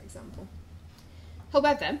spectra, for example.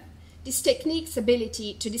 However, this technique's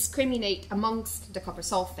ability to discriminate amongst the copper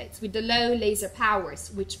sulfates with the low laser powers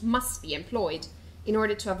which must be employed in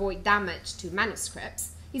order to avoid damage to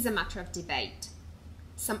manuscripts is a matter of debate.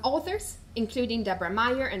 Some authors, including Deborah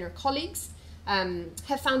Meyer and her colleagues,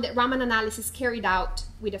 have found that Raman analysis carried out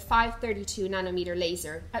with a 532 nanometer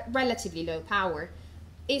laser at relatively low power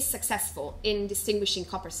is successful in distinguishing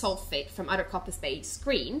copper sulfate from other copper-based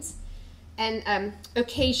greens, and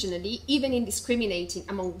occasionally even in discriminating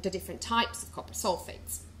among the different types of copper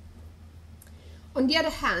sulfates. On the other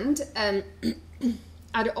hand,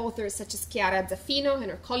 other authors such as Chiara Zaffino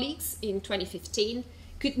and her colleagues in 2015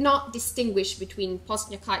 could not distinguish between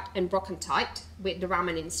postniakite and brochantite with the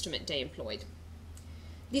Raman instrument they employed.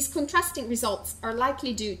 These contrasting results are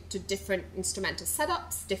likely due to different instrumental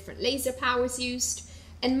setups, different laser powers used,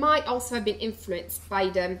 and might also have been influenced by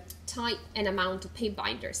the type and amount of paint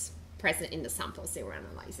binders present in the samples they were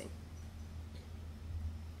analyzing.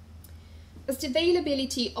 As the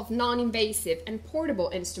availability of non-invasive and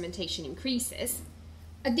portable instrumentation increases,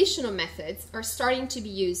 additional methods are starting to be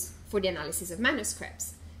used for the analysis of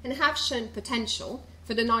manuscripts and have shown potential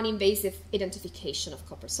for the non-invasive identification of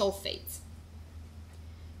copper sulfates.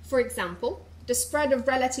 For example, the spread of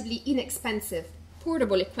relatively inexpensive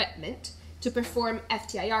portable equipment to perform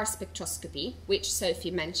FTIR spectroscopy, which Sophie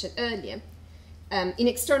mentioned earlier, in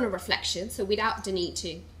external reflection, so without the need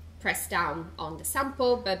to press down on the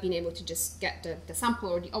sample, but being able to just get the sample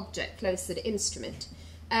or the object close to the instrument.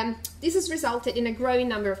 This has resulted in a growing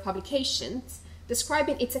number of publications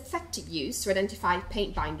describing its effective use to identify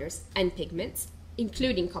paint binders and pigments,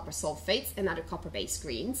 including copper sulfates and other copper-based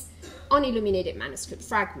greens, on illuminated manuscript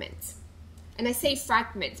fragments. And I say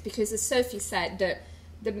fragments because, as Sophie said,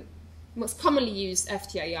 the most commonly used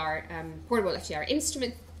FTIR, portable FTIR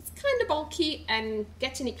instrument, is kind of bulky, and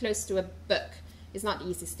getting it close to a book is not the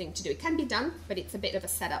easiest thing to do. It can be done, but it's a bit of a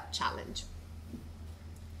setup challenge.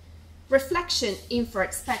 Reflection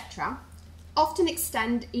infrared spectra often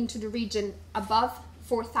extend into the region above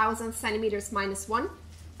 4,000 centimeters minus 1,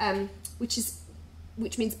 which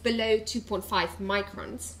means below 2.5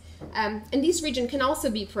 microns. And this region can also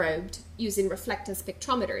be probed using reflectance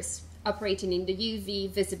spectrometers operating in the UV,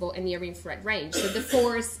 visible, and near-infrared range, so the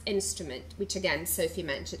FORS instrument, which again Sophie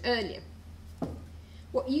mentioned earlier.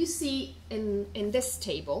 What you see in this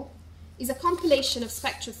table is a compilation of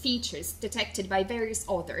spectral features detected by various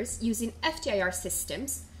authors using FTIR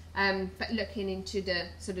systems, but looking into the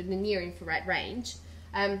sort of the near-infrared range.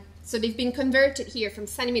 So they've been converted here from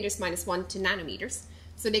centimeters minus 1 to nanometers,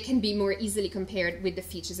 so they can be more easily compared with the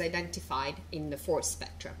features identified in the FORS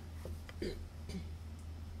spectra.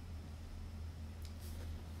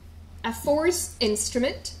 A FORS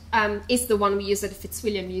instrument is the one we use at the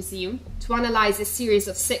Fitzwilliam Museum to analyze a series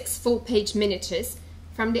of 6 full-page miniatures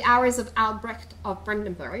from the hours of Albrecht of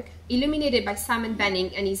Brandenburg, illuminated by Simon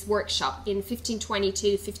Benning and his workshop in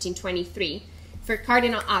 1522-1523 for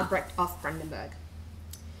Cardinal Albrecht of Brandenburg.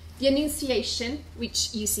 The Annunciation,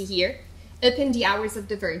 which you see here, opened the hours of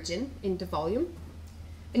the Virgin in the volume.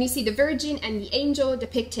 And you see the Virgin and the angel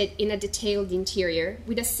depicted in a detailed interior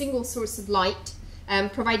with a single source of light,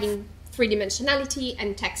 providing three-dimensionality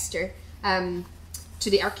and texture to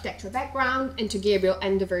the architectural background and to Gabriel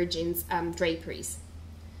and the Virgin's draperies.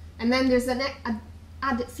 And then there's an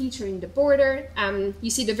added feature in the border. You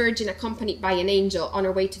see the Virgin accompanied by an angel on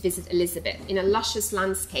her way to visit Elizabeth in a luscious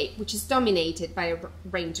landscape which is dominated by a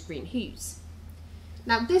range of green hues.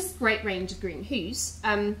 Now, this great range of green hues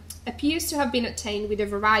appears to have been obtained with a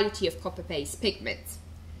variety of copper-based pigments.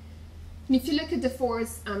 And if you look at the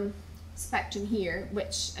FORS spectrum here,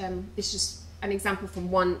 which is just an example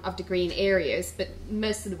from one of the green areas, but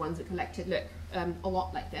most of the ones we collected look a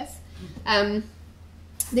lot like this.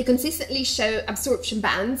 They consistently show absorption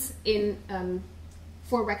bands in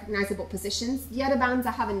 4 recognizable positions. The other bands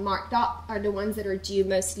I haven't marked up are the ones that are due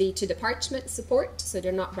mostly to the parchment support, so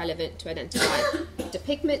they're not relevant to identify the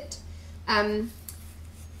pigment. And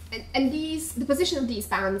the position of these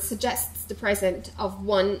bands suggests the presence of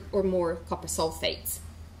 1 or more copper sulphates.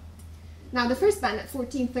 Now, the first band at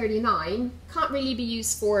 1439 can't really be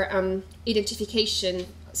used for identification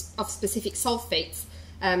of specific sulphates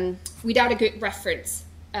without a good reference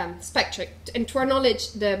spectra. And to our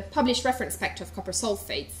knowledge, the published reference spectra of copper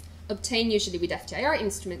sulphates obtained usually with FTIR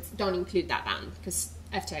instruments don't include that band because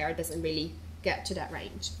FTIR doesn't really get to that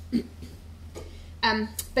range.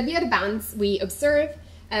 But the other bands we observe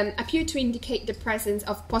appear to indicate the presence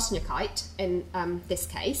of bosniakite in this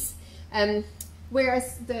case,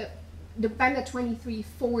 whereas the band at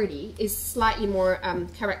 2340 is slightly more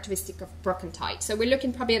characteristic of brochantite. So we're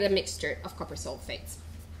looking probably at a mixture of copper sulphates.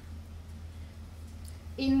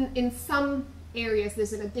 In some areas,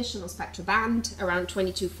 there's an additional spectral band around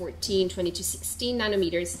 2214, 2216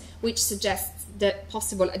 nanometers, which suggests the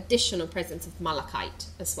possible additional presence of malachite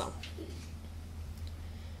as well.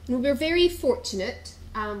 And we were very fortunate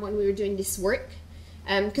when we were doing this work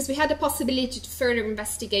because we had the possibility to further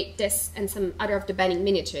investigate this and some other of the Benning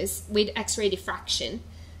miniatures with X-ray diffraction,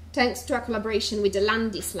 thanks to a collaboration with the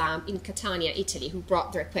Landis lab in Catania, Italy, who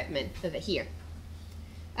brought their equipment over here.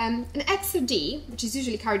 An XRD, which is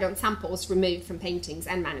usually carried on samples removed from paintings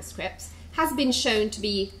and manuscripts, has been shown to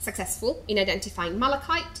be successful in identifying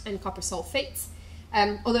malachite and copper sulphates,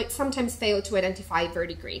 although it sometimes failed to identify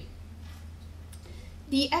verdigris.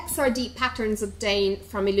 The XRD patterns obtained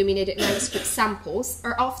from illuminated manuscript samples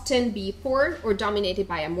are often B-poor or dominated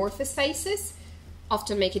by amorphous faces,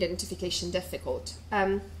 often making identification difficult.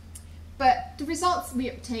 But the results we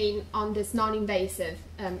obtain on this non-invasive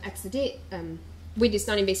XRD, with this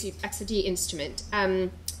non-invasive XRD instrument,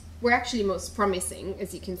 were actually most promising,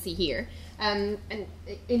 as you can see here. And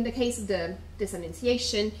in the case of the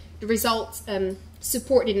disanunciation, the results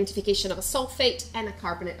support the identification of a sulfate and a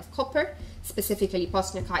carbonate of copper, specifically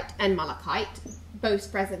bosniakite and malachite,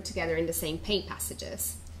 both present together in the same paint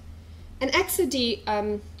passages. An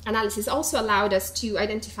XRD analysis also allowed us to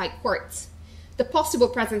identify quartz, the possible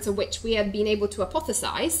presence of which we had been able to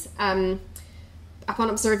hypothesize upon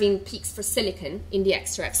observing peaks for silicon in the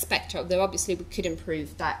XRF spectra, though obviously we couldn't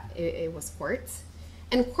prove that it was quartz.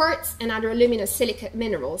 And quartz and other aluminosilicate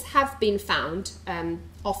minerals have been found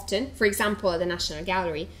often, for example at the National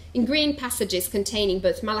Gallery, in green passages containing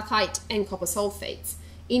both malachite and copper sulphates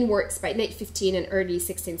in works by late 15th and early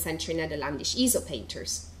 16th century Netherlandish easel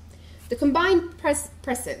painters. The combined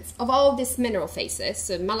presence of all these mineral faces,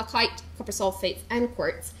 so malachite, copper sulphates, and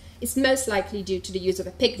quartz, is most likely due to the use of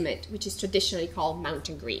a pigment which is traditionally called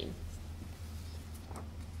mountain green.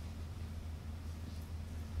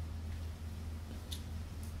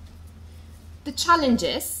 The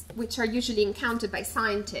challenges, which are usually encountered by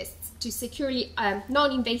scientists to securely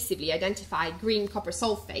non-invasively identify green copper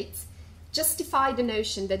sulphates, justify the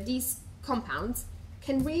notion that these compounds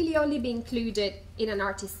can really only be included in an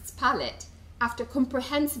artist's palette after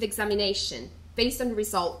comprehensive examination based on the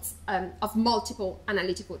results of multiple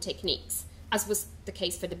analytical techniques, as was the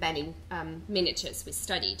case for the Benning miniatures we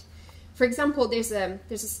studied. For example, there's a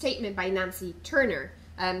statement by Nancy Turner,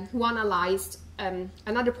 who analyzed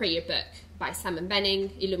another prayer book by Simon Benning,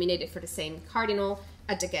 illuminated for the same cardinal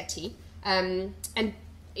at the Getty. And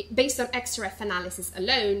based on XRF analysis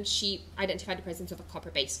alone, she identified the presence of a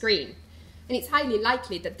copper-based green. And it's highly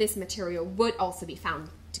likely that this material would also be found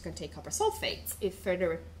to contain copper sulphates if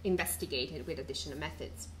further investigated with additional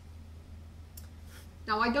methods.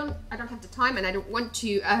 Now, I don't have the time, and I don't want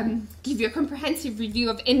to give you a comprehensive review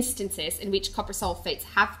of instances in which copper sulphates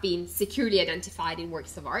have been securely identified in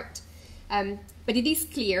works of art. But it is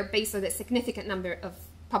clear, based on the significant number of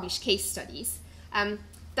published case studies,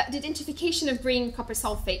 that the identification of green copper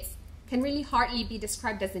sulphates can really hardly be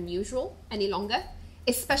described as unusual any longer,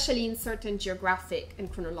 especially in certain geographic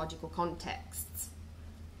and chronological contexts.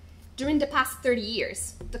 During the past 30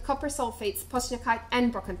 years, the copper sulphates bosniakite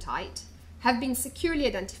and brochantite have been securely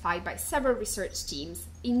identified by several research teams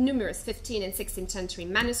in numerous 15th and 16th century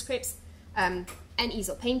manuscripts and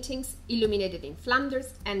easel paintings illuminated in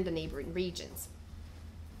Flanders and the neighboring regions.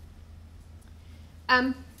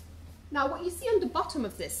 Now, what you see on the bottom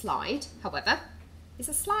of this slide, however, is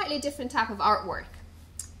a slightly different type of artwork.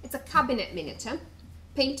 It's a cabinet miniature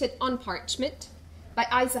painted on parchment by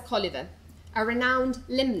Isaac Oliver, a renowned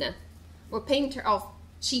limner, or painter of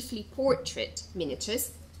chiefly portrait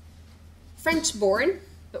miniatures. French-born,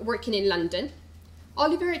 but working in London,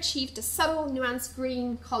 Oliver achieved a subtle, nuanced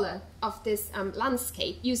green colour of this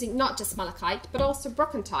landscape using not just malachite, but also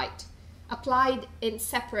brochantite, applied in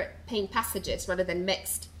separate paint passages rather than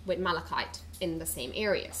mixed with malachite in the same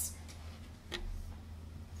areas.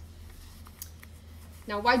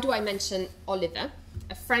 Now, why do I mention Oliver,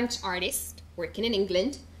 a French artist working in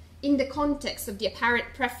England, in the context of the apparent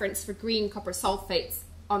preference for green copper sulphates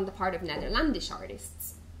on the part of Netherlandish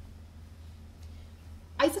artists?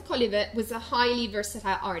 Isaac Oliver was a highly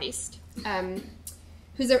versatile artist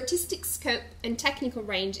whose artistic scope and technical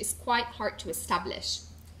range is quite hard to establish.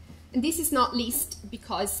 And this is not least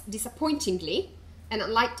because, disappointingly, and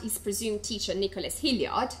unlike his presumed teacher Nicholas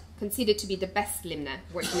Hilliard, considered to be the best limner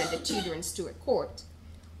working at the Tudor and Stuart court,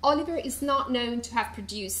 Oliver is not known to have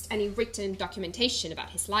produced any written documentation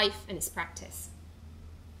about his life and his practice.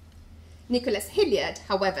 Nicholas Hilliard,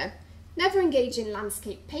 however, never engaged in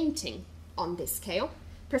landscape painting on this scale,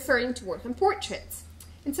 preferring to work on portraits.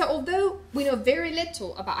 And so although we know very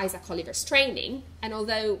little about Isaac Oliver's training, and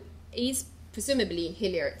although he's presumably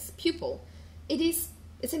Hilliard's pupil, it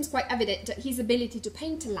seems quite evident that his ability to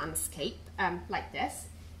paint a landscape like this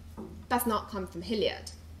does not come from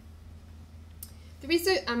Hilliard. There is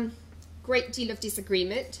a great deal of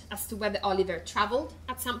disagreement as to whether Oliver travelled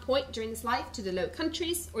at some point during his life to the Low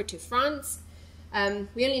Countries or to France.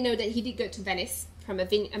 We only know that he did go to Venice from a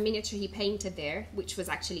miniature he painted there, which was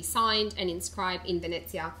actually signed and inscribed in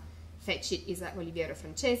Venezia, Fecit Isaac Oliviero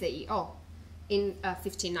Francese I.O. in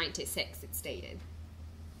 1596, it's stated.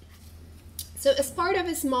 So as part of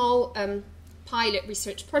a small pilot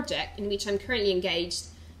research project in which I'm currently engaged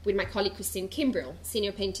with my colleague Christine Kimbrell,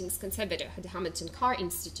 Senior Paintings Conservator at the Hamilton Carr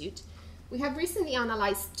Institute, we have recently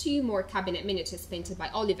analysed 2 more cabinet miniatures painted by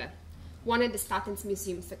Oliver, one at the Statens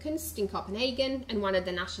Museum for Kunst in Copenhagen and one at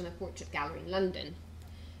the National Portrait Gallery in London.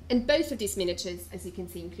 And both of these miniatures, as you can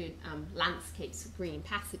see, include landscapes with green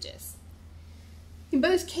passages. In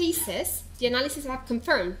both cases, the analysis have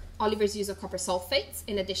confirmed Oliver's use of copper sulphates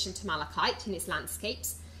in addition to malachite in his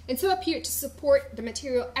landscapes, and so appear to support the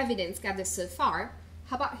material evidence gathered so far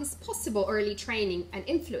about his possible early training and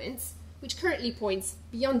influence, which currently points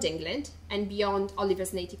beyond England and beyond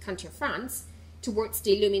Oliver's native country of France towards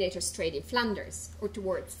the illuminators' trade in Flanders, or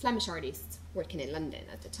towards Flemish artists working in London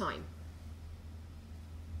at the time.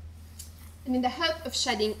 And in the hope of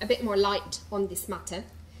shedding a bit more light on this matter,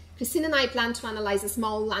 Christine and I plan to analyse a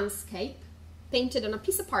small landscape painted on a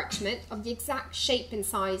piece of parchment of the exact shape and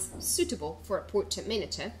size suitable for a portrait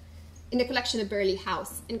miniature in the collection of Burghley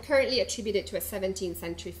House and currently attributed to a 17th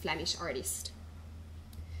century Flemish artist.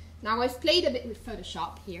 Now, I've played a bit with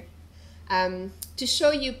Photoshop here to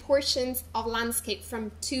show you portions of landscape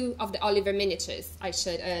from 2 of the Oliver miniatures I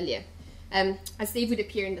showed earlier, as they would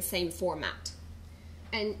appear in the same format.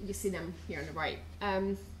 And you see them here on the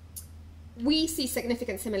right. We see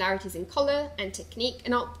significant similarities in colour and technique,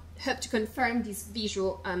 and I'll hope to confirm these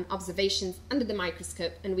visual observations under the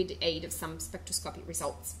microscope and with the aid of some spectroscopic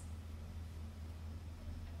results.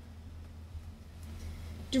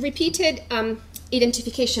 The repeated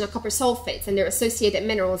identification of copper sulphates and their associated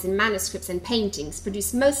minerals in manuscripts and paintings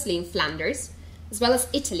produced mostly in Flanders, as well as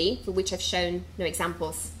Italy, for which I've shown no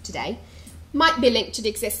examples today, might be linked to the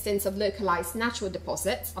existence of localized natural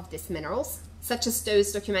deposits of these minerals, such as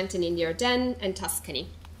those documented in the Ardennes and Tuscany.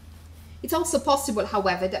 It's also possible,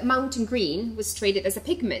 however, that mountain green was traded as a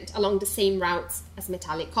pigment along the same routes as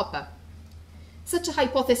metallic copper. Such a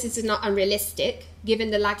hypothesis is not unrealistic,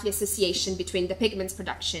 given the likely association between the pigment's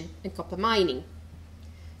production and copper mining.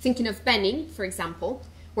 Thinking of Benning, for example,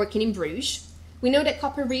 working in Bruges, we know that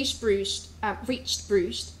copper reached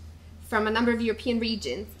Bruges from a number of European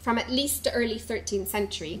regions from at least the early 13th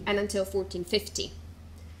century and until 1450.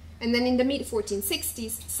 And then in the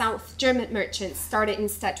mid-1460s, South German merchants started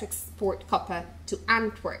instead to export copper to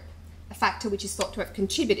Antwerp, a factor which is thought to have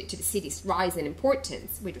contributed to the city's rise in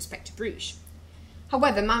importance with respect to Bruges.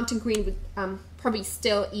 However, mountain green would probably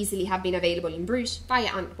still easily have been available in Bruges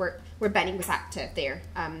via Antwerp, where Benning was active there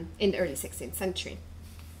in the early 16th century.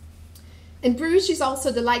 And Bruges is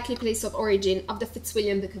also the likely place of origin of the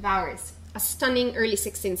Fitzwilliam Book of Hours, a stunning early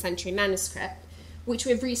 16th century manuscript, which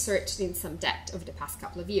we've researched in some depth over the past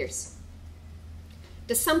couple of years.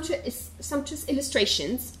 The sumptuous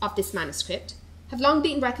illustrations of this manuscript have long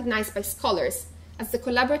been recognized by scholars as the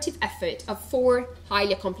collaborative effort of 4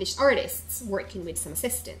 highly accomplished artists working with some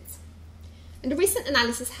assistants. And the recent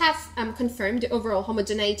analysis have confirmed the overall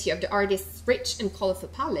homogeneity of the artist's rich and colourful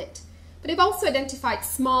palette, but they've also identified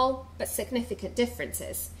small but significant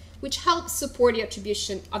differences, which help support the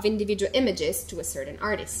attribution of individual images to a certain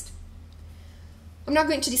artist. I'm not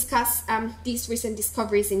going to discuss these recent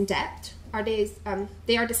discoveries in depth.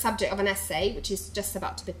 They are the subject of an essay which is just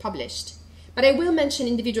about to be published. But I will mention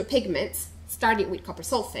individual pigments, starting with copper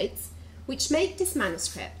sulphates, which make this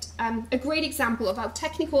manuscript a great example of how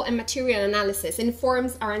technical and material analysis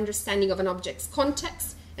informs our understanding of an object's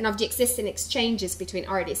context and of the existing exchanges between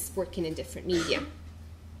artists working in different media.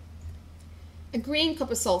 A green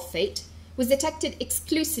copper sulphate was detected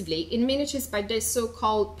exclusively in miniatures by the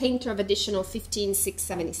so-called painter of additional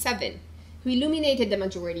 15677, who illuminated the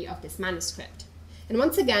majority of this manuscript. And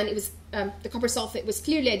once again, it was, the copper sulphate was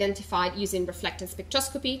clearly identified using reflectance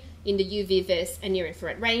spectroscopy in the UV, vis, and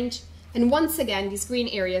near-infrared range. And once again, these green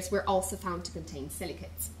areas were also found to contain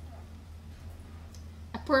silicates.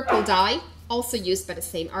 A purple dye, also used by the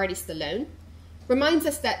same artist alone, reminds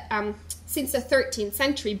us that since the 13th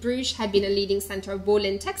century, Bruges had been a leading centre of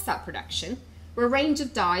woolen textile production, where a range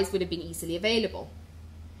of dyes would have been easily available.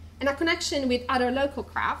 And a connection with other local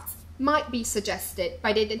crafts might be suggested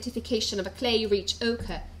by the identification of a clay-rich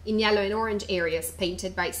ochre in yellow and orange areas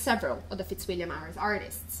painted by several of the Fitzwilliam Ara's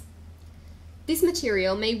artists. This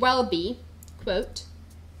material may well be, quote,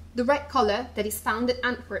 the red colour that is found at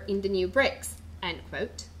Antwerp in the new bricks, end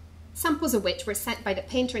quote, samples of which were sent by the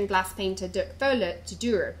painter and glass painter Dirk Völler to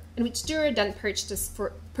Dürer, and which Dürer then purchased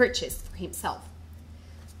for himself.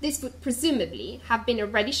 This would presumably have been a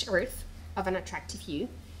reddish earth of an attractive hue,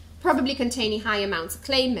 probably containing high amounts of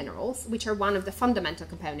clay minerals, which are one of the fundamental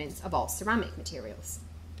components of all ceramic materials.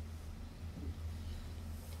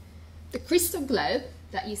 The crystal globe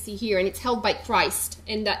that you see here, and it's held by Christ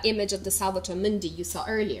in that image of the Salvator Mundi you saw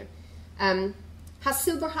earlier, has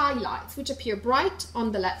silver highlights which appear bright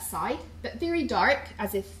on the left side, but very dark,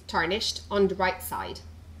 as if tarnished, on the right side.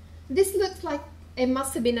 This looks like it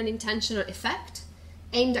must have been an intentional effect,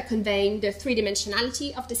 aimed at conveying the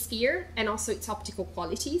three-dimensionality of the sphere and also its optical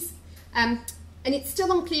qualities. And it's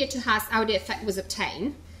still unclear to us how the effect was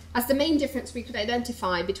obtained, as the main difference we could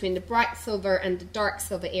identify between the bright silver and the dark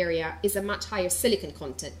silver area is a much higher silicon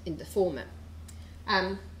content in the former.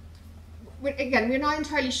 We're not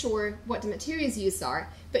entirely sure what the materials used are,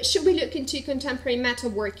 but should we look into contemporary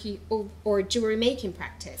metalworking or jewelry making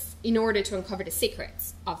practice in order to uncover the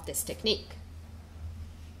secrets of this technique?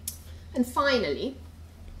 And finally,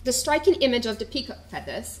 the striking image of the peacock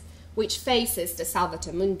feathers, which faces the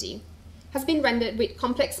Salvator Mundi, has been rendered with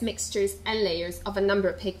complex mixtures and layers of a number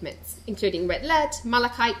of pigments, including red lead,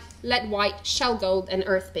 malachite, lead white, shell gold, and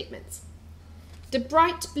earth pigments. The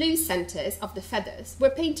bright blue centers of the feathers were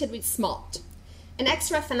painted with smalt. An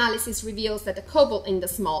XRF analysis reveals that the cobalt in the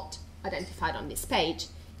smalt, identified on this page,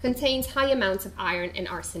 contains high amounts of iron and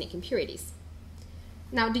arsenic impurities.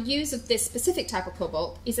 Now, the use of this specific type of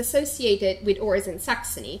cobalt is associated with ores in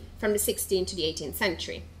Saxony from the 16th to the 18th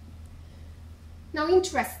century. Now,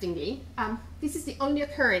 interestingly, this is the only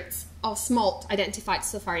occurrence of smalt identified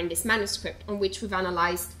so far in this manuscript, on which we've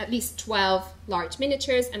analysed at least 12 large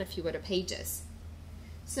miniatures and a few other pages.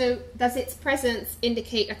 So, does its presence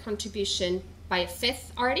indicate a contribution by a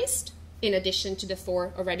fifth artist, in addition to the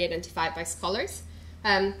 4 already identified by scholars?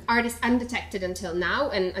 Artists undetected until now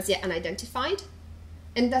and as yet unidentified?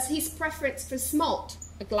 And does his preference for smalt,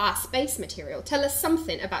 a glass-based material, tell us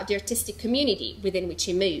something about the artistic community within which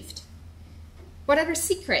he moved? What other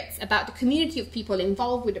secrets about the community of people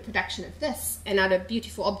involved with the production of this and other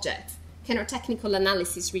beautiful objects can our technical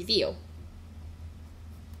analysis reveal?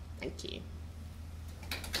 Thank you.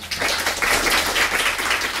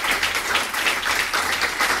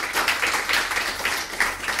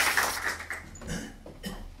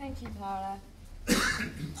 Thank you, Paola.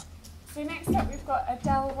 So next up we've got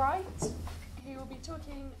Adele Wright, who will be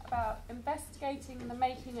talking about investigating the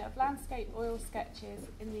making of landscape oil sketches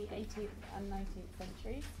in the 18th and 19th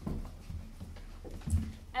centuries.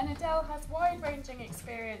 And Adele has wide-ranging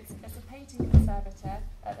experience as a painting conservator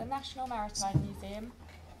at the National Maritime Museum,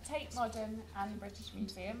 Tate Modern and the British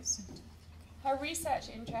Museum. Her research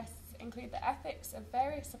interests include the ethics of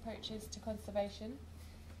various approaches to conservation,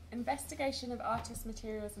 investigation of artist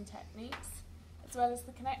materials and techniques, as well as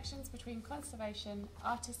the connections between conservation,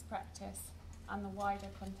 artist practice, and the wider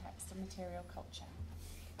context of material culture.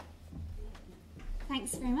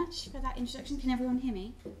 Thanks very much for that introduction. Can everyone hear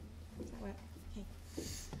me? Does that work? Okay.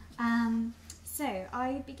 So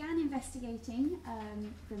I began investigating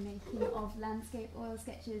the making of landscape oil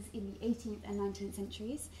sketches in the 18th and 19th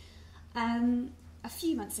centuries a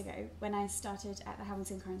few months ago when I started at the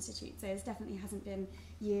Hamilton Carr Institute. So it definitely hasn't been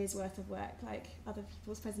years worth of work like other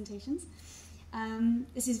people's presentations.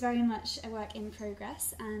 This is very much a work in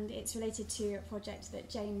progress, and it's related to a project that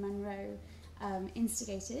Jane Munro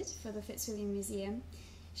instigated for the Fitzwilliam Museum.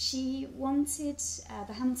 She wanted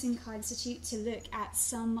the Hamilton Carr Institute to look at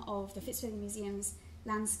some of the Fitzwilliam Museum's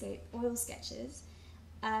landscape oil sketches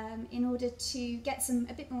in order to get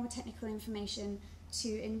a bit more technical information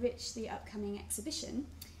to enrich the upcoming exhibition,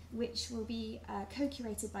 which will be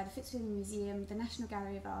co-curated by the Fitzwilliam Museum, the National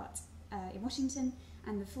Gallery of Art in Washington,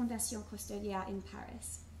 and the Fondation Costolia in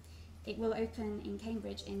Paris. It will open in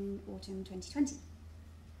Cambridge in autumn 2020.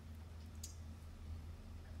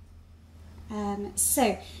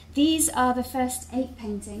 So these are the first 8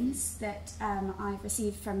 paintings that I've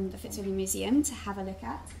received from the Fitzwilliam Museum to have a look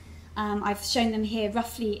at. I've shown them here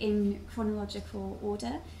roughly in chronological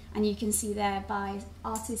order, and you can see there by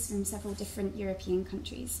artists from several different European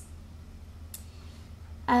countries.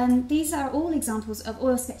 These are all examples of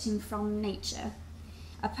oil sketching from nature,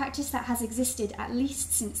 a practice that has existed at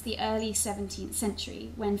least since the early 17th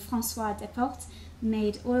century, when François Desportes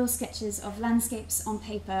made oil sketches of landscapes on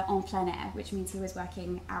paper en plein air, which means he was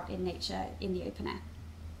working out in nature in the open air.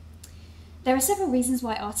 There are several reasons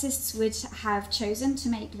why artists would have chosen to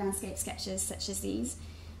make landscape sketches such as these.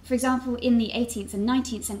 For example, in the 18th and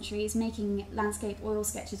 19th centuries, making landscape oil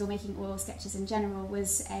sketches, or making oil sketches in general,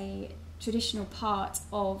 was a traditional part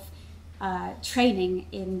of training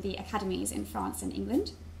in the academies in France and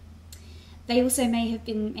England. They also may have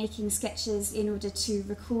been making sketches in order to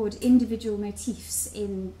record individual motifs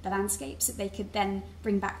in the landscapes that they could then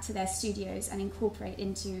bring back to their studios and incorporate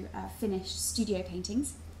into finished studio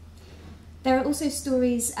paintings. There are also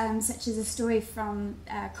stories such as a story from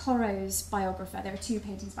Corot's biographer. There are 2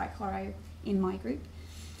 paintings by Corot in my group.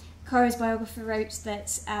 Corot's biographer wrote that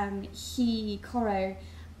Corot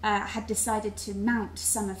had decided to mount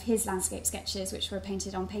some of his landscape sketches, which were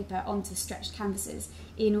painted on paper, onto stretched canvases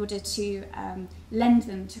in order to lend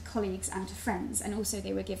them to colleagues and to friends, and also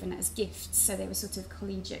they were given as gifts, so they were sort of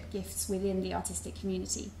collegiate gifts within the artistic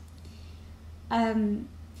community.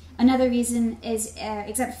 Another reason is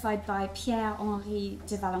exemplified by Pierre-Henri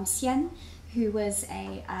de Valenciennes, who was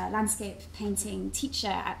a landscape painting teacher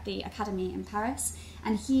at the Academy in Paris,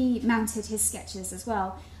 and he mounted his sketches as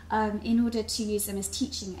well, in order to use them as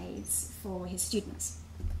teaching aids for his students.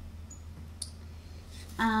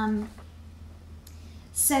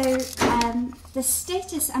 The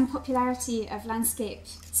status and popularity of landscape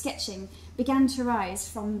sketching began to rise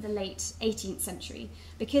from the late 18th century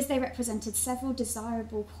because they represented several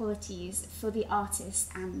desirable qualities for the artist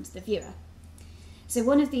and the viewer. So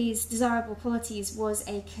one of these desirable qualities was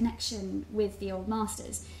a connection with the old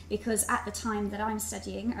masters, because at the time that I'm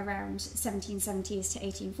studying, around 1770s to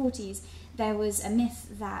 1840s, there was a myth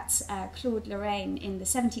that Claude Lorraine in the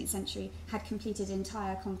 17th century had completed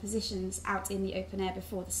entire compositions out in the open air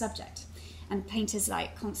before the subject. And painters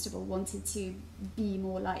like Constable wanted to be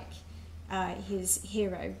more like his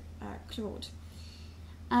hero, Claude.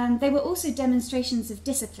 They were also demonstrations of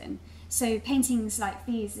discipline. So paintings like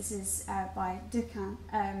these, this is by Dequin,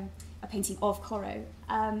 a painting of Corot,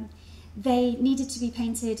 they needed to be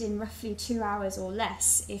painted in roughly 2 hours or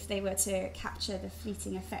less if they were to capture the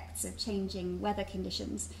fleeting effects of changing weather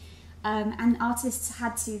conditions. And artists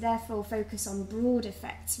had to therefore focus on broad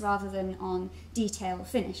effects rather than on detail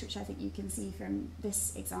finish, which I think you can see from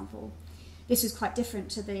this example. This was quite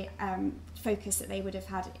different to the focus that they would have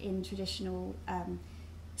had in traditional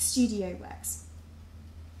studio works.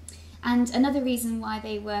 And another reason why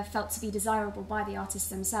they were felt to be desirable by the artists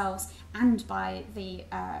themselves and by the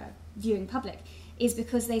viewing public is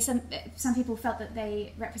because some people felt that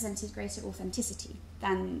they represented greater authenticity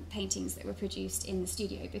than paintings that were produced in the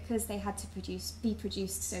studio. Because they had to be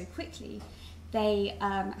produced so quickly, they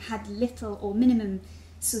had little or minimum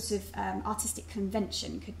sort of artistic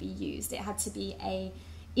convention could be used. It had to be an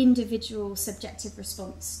individual subjective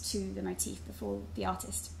response to the motif before the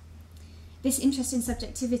artist. This interest in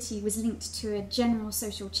subjectivity was linked to a general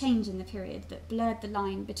social change in the period that blurred the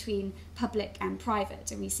line between public and private,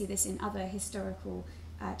 and we see this in other historical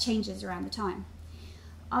changes around the time.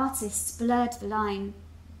 Artists blurred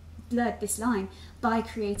this line by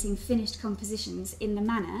creating finished compositions in the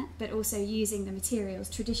manner, but also using the materials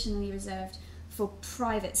traditionally reserved for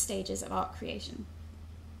private stages of art creation.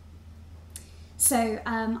 So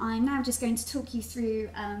I'm now just going to talk you through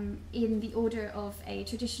in the order of a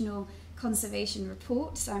traditional conservation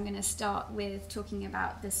report. So I'm going to start with talking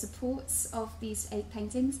about the supports of these 8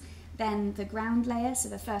 paintings, then the ground layer, so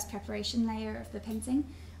the first preparation layer of the painting,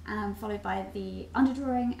 followed by the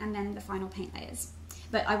underdrawing, and then the final paint layers.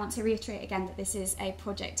 But I want to reiterate again that this is a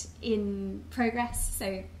project in progress,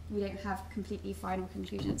 so we don't have completely final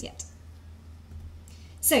conclusions yet.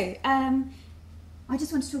 So I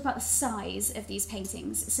just want to talk about the size of these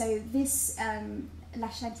paintings. So this La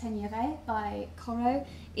Châtaigneraie by Corot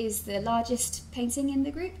is the largest painting in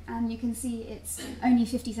the group, and you can see it's only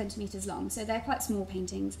 50 centimetres long, so they're quite small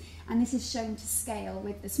paintings, and this is shown to scale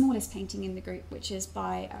with the smallest painting in the group, which is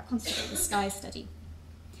by Constable, the Sky Study.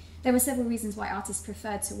 There were several reasons why artists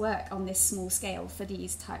preferred to work on this small scale for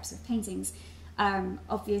these types of paintings.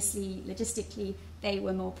 Obviously, logistically, they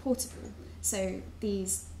were more portable. So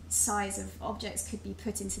these size of objects could be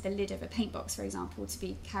put into the lid of a paint box, for example, to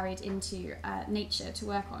be carried into nature to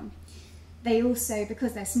work on. They also,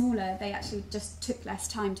 because they're smaller, they actually just took less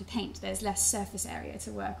time to paint. There's less surface area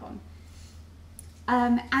to work on.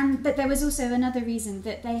 But there was also another reason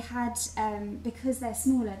that they had, because they're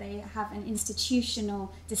smaller, they have an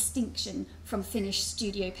institutional distinction from finished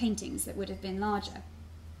studio paintings that would have been larger.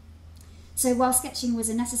 So while sketching was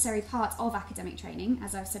a necessary part of academic training,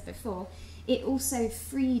 as I've said before, it also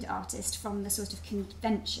freed artists from the sort of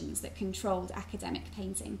conventions that controlled academic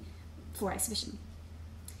painting for exhibition.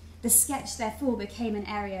 The sketch, therefore, became an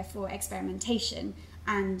area for experimentation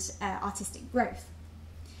and artistic growth.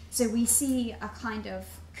 So we see a kind of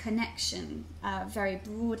connection very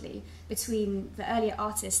broadly between the earlier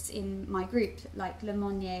artists in my group, like Le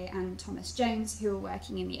Monnier and Thomas Jones, who were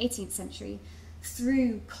working in the 18th century,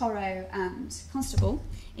 through Corot and Constable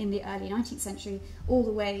in the early 19th century, all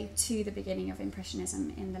the way to the beginning of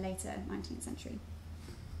Impressionism in the later 19th century.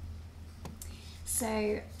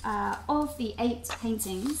 So of the 8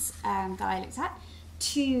 paintings that I looked at,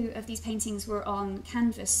 2 of these paintings were on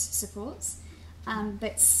canvas supports,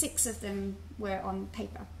 but 6 of them were on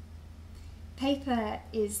paper. Paper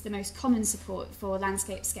is the most common support for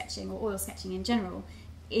landscape sketching or oil sketching in general,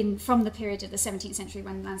 from the period of the 17th century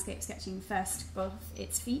when landscape sketching first got off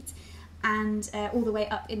its feet, and all the way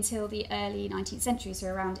up until the early 19th century, so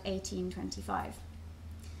around 1825.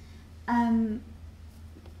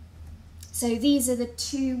 So these are the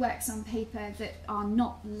 2 works on paper that are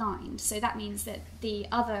not lined. So that means that the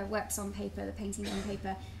other works on paper, the paintings on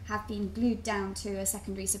paper, have been glued down to a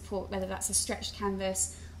secondary support, whether that's a stretched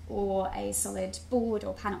canvas or a solid board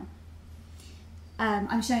or panel.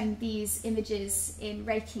 I'm showing these images in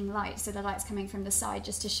raking light, so the light's coming from the side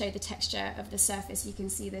just to show the texture of the surface. You can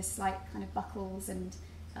see this slight kind of buckles and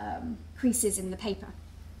creases in the paper.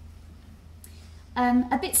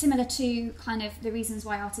 A bit similar to kind of the reasons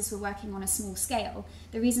why artists were working on a small scale,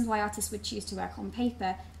 the reasons why artists would choose to work on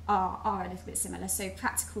paper are a little bit similar. So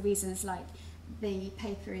practical reasons like the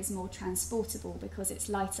paper is more transportable because it's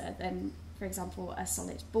lighter than, for example, a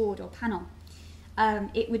solid board or panel.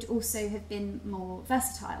 It would also have been more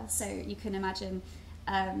versatile. So you can imagine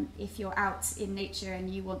if you're out in nature and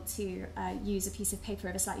you want to use a piece of paper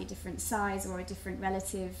of a slightly different size or a different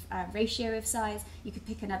relative ratio of size, you could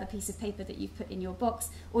pick another piece of paper that you've put in your box,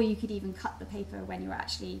 or you could even cut the paper when you're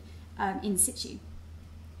actually in situ.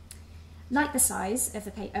 Like the size of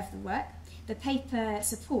the work, the paper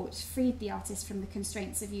support freed the artist from the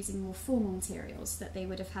constraints of using more formal materials that they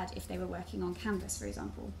would have had if they were working on canvas, for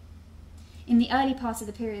example. In the early part of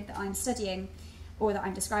the period that I'm studying, or that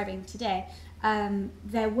I'm describing today,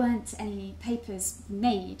 there weren't any papers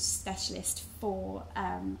made specialist for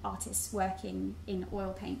artists working in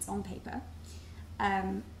oil paints on paper.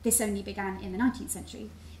 This only began in the 19th century.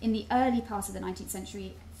 In the early part of the 19th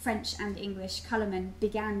century, French and English colourmen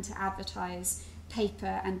began to advertise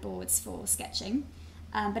paper and boards for sketching,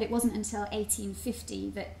 but it wasn't until 1850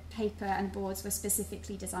 that paper and boards were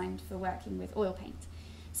specifically designed for working with oil paint.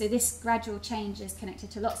 So this gradual change is connected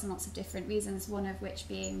to lots and lots of different reasons, one of which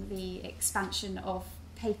being the expansion of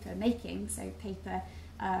paper making, so paper,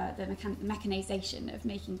 the mechanisation of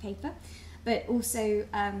making paper, but also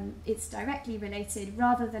it's directly related,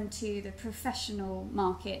 rather than to the professional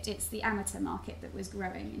market, it's the amateur market that was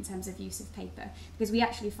growing in terms of use of paper, because we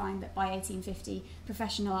actually find that by 1850,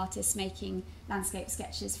 professional artists making landscape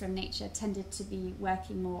sketches from nature tended to be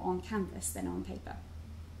working more on canvas than on paper.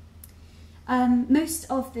 Most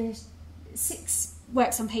of the 6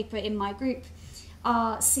 works on paper in my group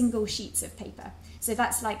are single sheets of paper. So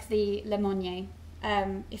that's like the Le Monnier.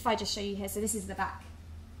 If I just show you here, so this is the back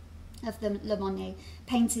of the Le Monnier,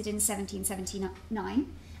 painted in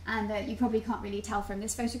 1779. And you probably can't really tell from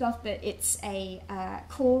this photograph, but it's a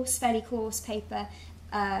fairly coarse paper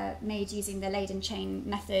made using the Leyden chain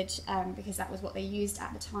method because that was what they used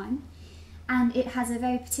at the time. And it has a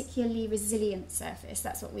very particularly resilient surface.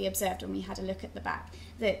 That's what we observed when we had a look at the back.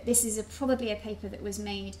 That this is probably a paper that was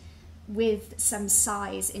made with some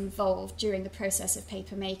size involved during the process of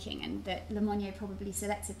paper making, and that Le Monnier probably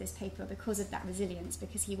selected this paper because of that resilience,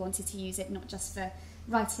 because he wanted to use it not just for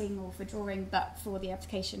writing or for drawing, but for the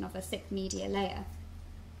application of a thick media layer.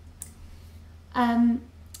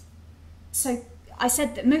 So I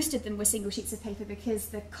said that most of them were single sheets of paper because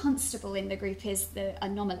the constable in the group is the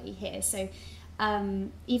anomaly here. So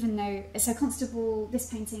Constable, this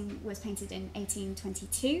painting was painted in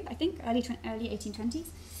 1822, I think, early 1820s.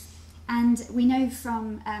 And we know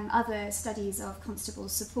from other studies of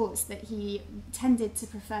Constable's supports that he tended to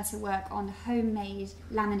prefer to work on homemade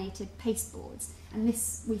laminated pasteboards. And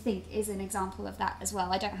this, we think, is an example of that as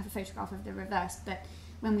well. I don't have a photograph of the reverse, but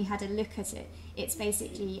when we had a look at it, it's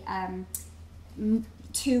basically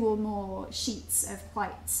 2 or more sheets of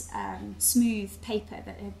quite smooth paper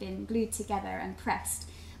that have been glued together and pressed.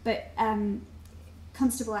 But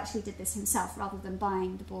Constable actually did this himself rather than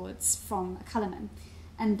buying the boards from a colourman.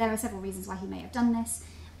 And there are several reasons why he may have done this,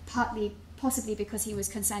 partly possibly because he was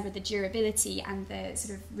concerned with the durability and the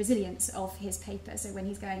sort of resilience of his paper. So when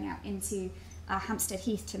he's going out into Hampstead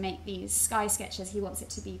Heath to make these sky sketches, he wants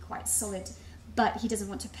it to be quite solid, but he doesn't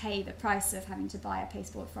want to pay the price of having to buy a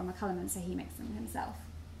pasteboard from a colourman, so he makes them himself.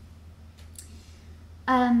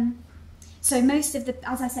 So most of the,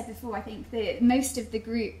 as I said before, I think most of the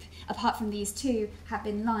group, apart from these 2, have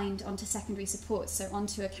been lined onto secondary supports, so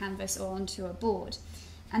onto a canvas or onto a board.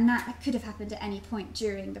 And that could have happened at any point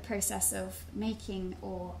during the process of making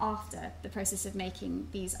or after the process of making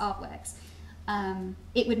these artworks.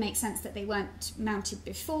 It would make sense that they weren't mounted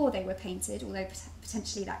before they were painted, although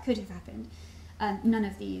potentially that could have happened. None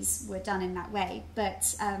of these were done in that way,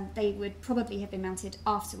 but they would probably have been mounted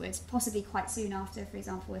afterwards, possibly quite soon after. For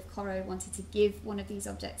example, if Corot wanted to give one of these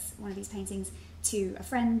objects, one of these paintings, to a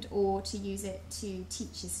friend or to use it to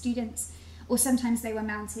teach his students. Or sometimes they were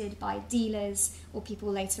mounted by dealers or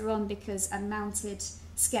people later on, because a mounted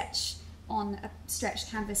sketch on a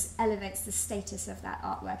stretched canvas elevates the status of that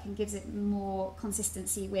artwork and gives it more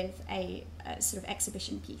consistency with a sort of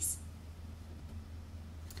exhibition piece.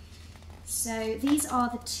 So these are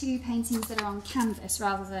the 2 paintings that are on canvas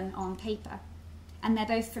rather than on paper, and they're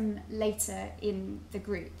both from later in the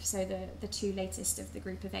group, so the 2 latest of the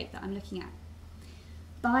group of 8 that I'm looking at.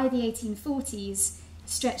 By the 1840s,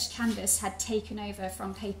 stretched canvas had taken over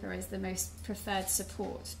from paper as the most preferred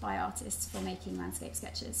support by artists for making landscape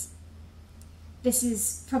sketches. This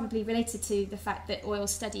is probably related to the fact that oil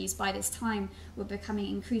studies by this time were becoming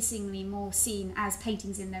increasingly more seen as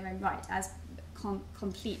paintings in their own right, as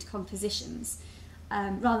complete compositions.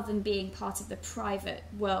 Rather than being part of the private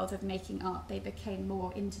world of making art, they became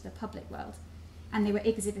more into the public world, and they were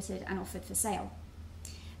exhibited and offered for sale.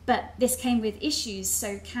 But this came with issues,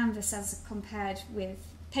 so canvas as compared with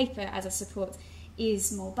paper as a support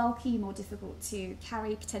is more bulky, more difficult to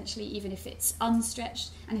carry potentially, even if it's unstretched,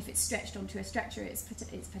 and if it's stretched onto a stretcher, it's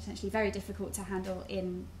potentially very difficult to handle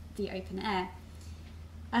in the open air.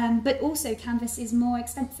 But also canvas is more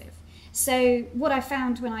expensive. So what I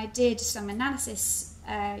found when I did some analysis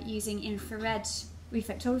using infrared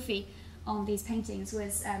reflectography on these paintings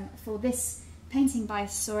was for this painting by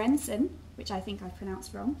Sorensen, which I think I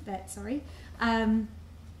pronounced wrong, but sorry,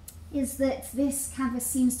 is that this canvas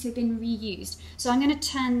seems to have been reused. So I'm going to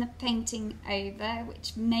turn the painting over,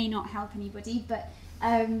 which may not help anybody, but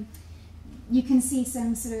you can see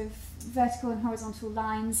some sort of vertical and horizontal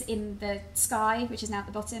lines in the sky, which is now at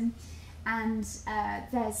the bottom. And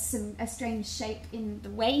there's a strange shape in the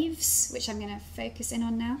waves, which I'm going to focus in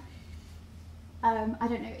on now. I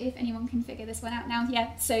don't know if anyone can figure this one out now.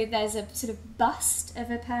 Yeah, so there's a sort of bust of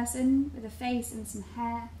a person with a face and some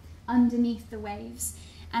hair underneath the waves.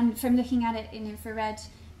 And from looking at it in infrared,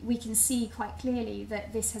 we can see quite clearly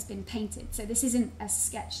that this has been painted. So this isn't a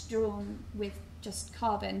sketch drawn with just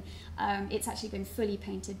carbon. It's actually been fully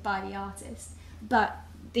painted by the artist. But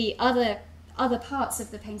the other parts of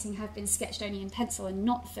the painting have been sketched only in pencil and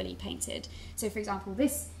not fully painted. So for example,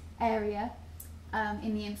 this area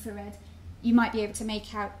in the infrared, you might be able to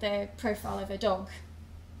make out the profile of a dog,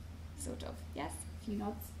 sort of, yes, a few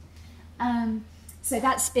nods. So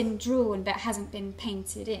that's been drawn but hasn't been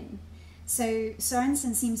painted in. So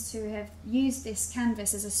Sorensen seems to have used this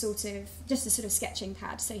canvas as a sort of sketching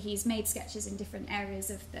pad. So he's made sketches in different areas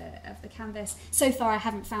of the canvas. So far I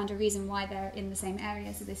haven't found a reason why they're in the same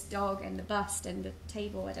area. So this dog and the bust and the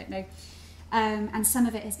table, I don't know. And some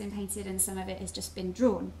of it has been painted and some of it has just been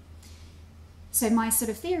drawn. So my sort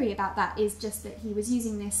of theory about that is just that he was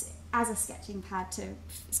using this as a sketching pad to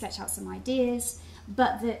sketch out some ideas,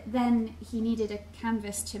 but that then he needed a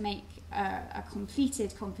canvas to make a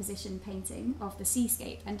completed composition painting of the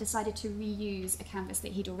seascape and decided to reuse a canvas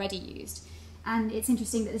that he'd already used. And it's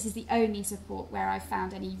interesting that this is the only support where I've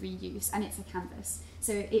found any reuse, and it's a canvas.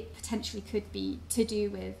 So it potentially could be to do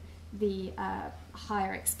with the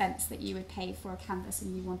higher expense that you would pay for a canvas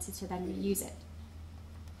and you wanted to then reuse it.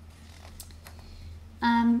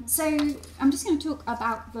 So I'm just going to talk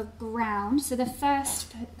about the ground. So the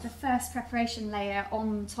first preparation layer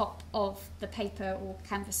on top of the paper or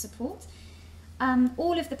canvas support.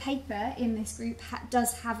 All of the paper in this group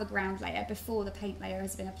does have a ground layer before the paint layer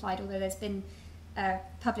has been applied, although there's been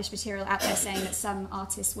published material out there saying that some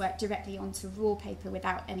artists work directly onto raw paper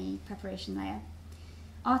without any preparation layer.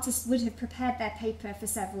 Artists would have prepared their paper for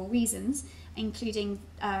several reasons, including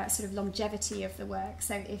sort of longevity of the work.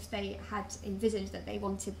 So if they had envisaged that they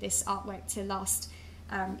wanted this artwork to last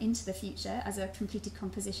into the future as a completed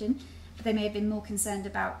composition, they may have been more concerned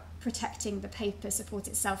about protecting the paper support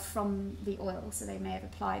itself from the oil, so they may have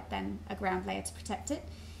applied then a ground layer to protect it.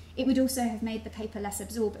 It would also have made the paper less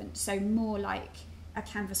absorbent, so more like a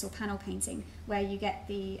canvas or panel painting, where you get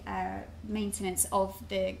the maintenance of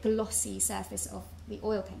the glossy surface of the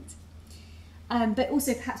oil paint. But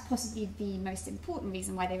also perhaps possibly the most important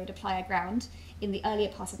reason why they would apply a ground in the earlier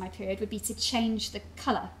part of my period would be to change the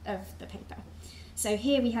colour of the paper. So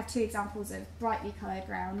here we have two examples of brightly coloured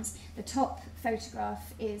grounds. The top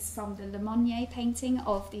photograph is from the Le Monnier painting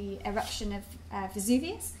of the eruption of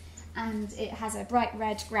Vesuvius, and it has a bright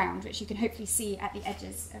red ground, which you can hopefully see at the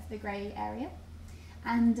edges of the grey area.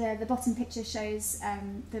 And the bottom picture shows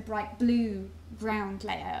the bright blue ground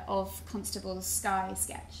layer of Constable's Sky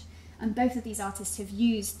sketch. And both of these artists have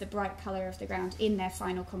used the bright colour of the ground in their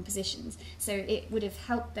final compositions. So it would have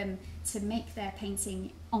helped them to make their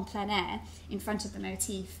painting en plein air in front of the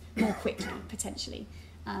motif more quickly, potentially,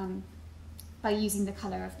 by using the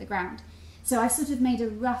colour of the ground. So I sort of made a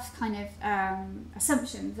rough kind of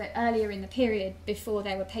assumption that earlier in the period, before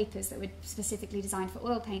there were papers that were specifically designed for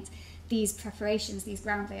oil paint, these preparations, these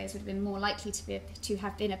ground layers, would have been more likely to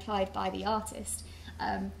have been applied by the artist.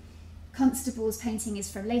 Constable's painting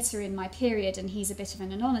is from later in my period, and he's a bit of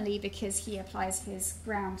an anomaly because he applies his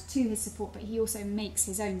ground to his support, but he also makes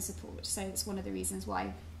his own support. So it's one of the reasons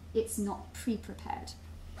why it's not pre-prepared.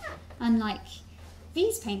 Unlike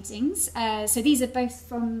these paintings, so these are both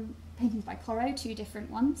from paintings by Corot, two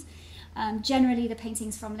different ones. Generally, the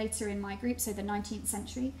paintings from later in my group, so the 19th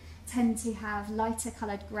century, tend to have lighter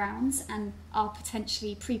coloured grounds and are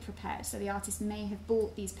potentially pre-prepared. So the artist may have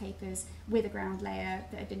bought these papers with a ground layer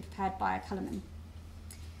that had been prepared by a colourman.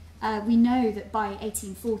 We know that by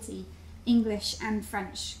 1840, English and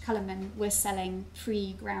French colourmen were selling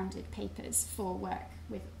pre-grounded papers for work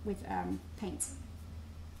with paint.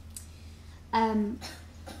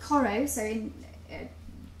 Corot, so in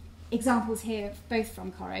examples here both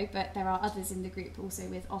from Corot, but there are others in the group also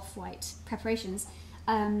with off-white preparations.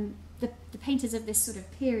 The painters of this sort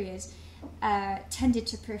of period tended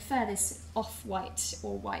to prefer this off-white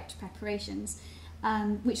or white preparations,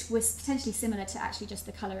 which was potentially similar to actually just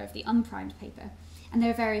the colour of the unprimed paper. And there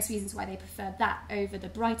are various reasons why they preferred that over the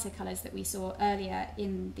brighter colours that we saw earlier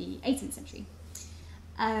in the 18th century.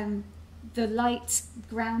 The light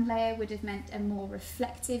ground layer would have meant a more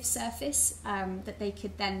reflective surface that they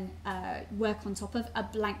could then work on top of a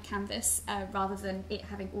blank canvas rather than it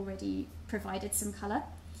having already provided some colour.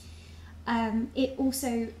 It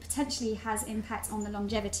also potentially has impact on the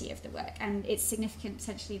longevity of the work, and it's significant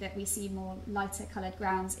potentially that we see more lighter coloured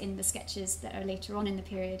grounds in the sketches that are later on in the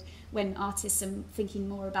period, when artists are thinking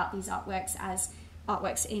more about these artworks as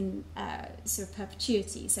artworks in sort of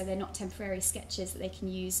perpetuity. So they're not temporary sketches that they can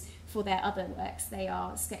use for their other works, they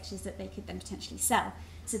are sketches that they could then potentially sell.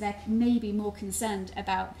 So they're maybe more concerned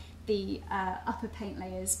about the upper paint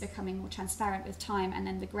layers becoming more transparent with time, and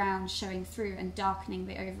then the ground showing through and darkening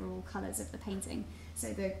the overall colours of the painting.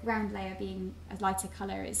 So the ground layer being a lighter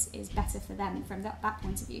colour is better for them from that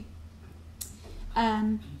point of view.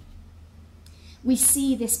 We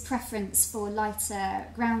see this preference for lighter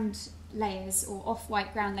ground layers or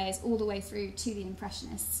off-white ground layers all the way through to the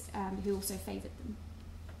Impressionists, who also favoured them.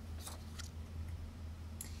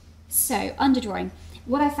 So, underdrawing.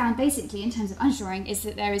 What I found basically in terms of underdrawing is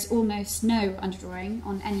that there is almost no underdrawing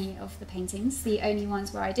on any of the paintings. The only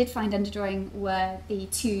ones where I did find underdrawing were the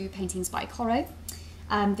two paintings by Corot.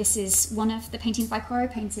 This is one of the paintings by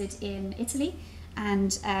Corot painted in Italy,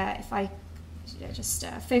 and if I just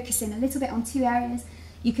focus in a little bit on two areas,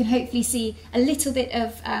 you can hopefully see a little bit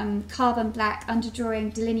of carbon black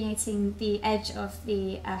underdrawing delineating the edge of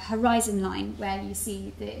the horizon line where you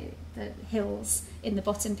see the hills in the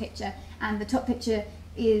bottom picture, and the top picture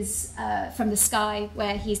is from the sky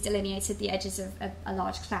where he's delineated the edges of a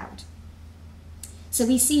large cloud. So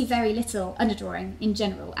we see very little underdrawing in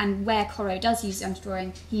general, and where Corot does use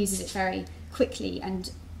underdrawing, he uses it very quickly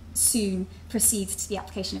and soon proceeds to the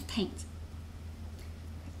application of paint.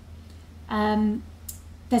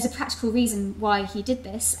 There's a practical reason why he did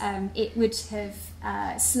this. It would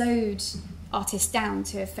have slowed artists down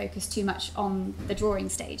to have focused too much on the drawing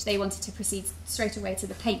stage. They wanted to proceed straight away to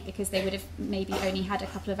the paint because they would have maybe only had a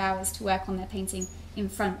couple of hours to work on their painting in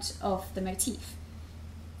front of the motif.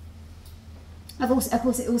 Of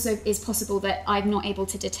course, it also is possible that I'm not able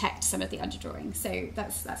to detect some of the underdrawing, so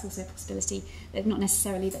that's also a possibility. Not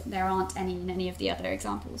necessarily that there aren't any in any of the other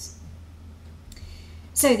examples.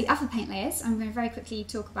 So the alpha paint layers, I'm going to very quickly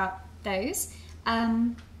talk about those.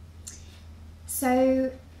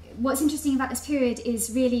 So what's interesting about this period is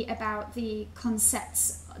really about the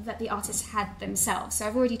concepts that the artists had themselves. So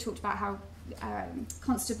I've already talked about how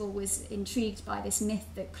Constable was intrigued by this myth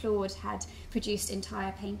that Claude had produced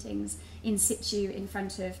entire paintings in situ in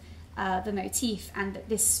front of the motif, and that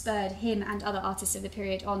this spurred him and other artists of the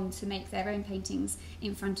period on to make their own paintings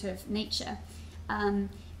in front of nature.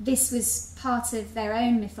 This was part of their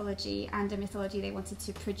own mythology, and a mythology they wanted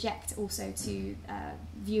to project also to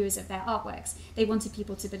viewers of their artworks. They wanted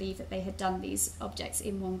people to believe that they had done these objects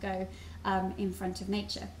in one go in front of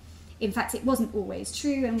nature. In fact, it wasn't always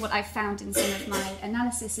true, and what I've found in some of my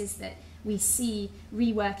analysis is that we see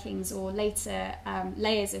reworkings or later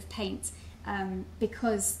layers of paint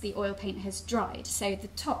because the oil paint has dried. So the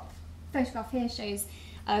top photograph here shows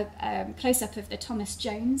a close-up of the Thomas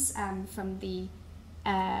Jones from the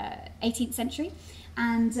 18th century,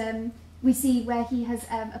 and we see where he has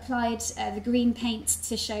applied the green paint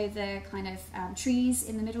to show the kind of trees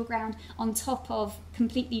in the middle ground on top of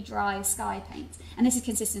completely dry sky paint, and this is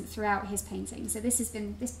consistent throughout his painting. So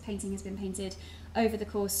this painting has been painted over the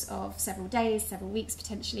course of several days, several weeks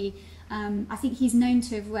potentially. I think he's known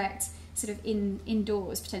to have worked sort of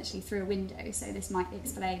indoors, potentially through a window, so this might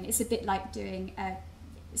explain. It's a bit like doing a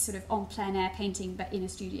sort of en plein air painting but in a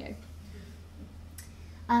studio.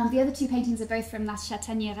 The other two paintings are both from La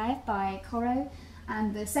Châtaigneraie by Kerr,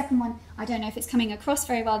 and the second one, I don't know if it's coming across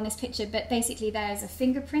very well in this picture, but basically there's a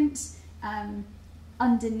fingerprint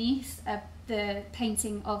underneath the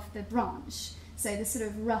painting of the branch. So the sort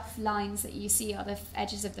of rough lines that you see are the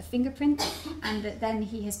edges of the fingerprint, and that then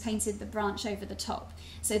he has painted the branch over the top.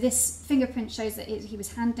 So this fingerprint shows that he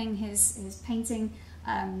was handling his painting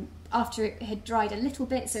after it had dried a little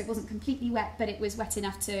bit, so it wasn't completely wet, but it was wet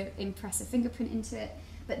enough to impress a fingerprint into it.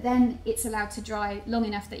 But then it's allowed to dry long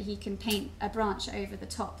enough that he can paint a branch over the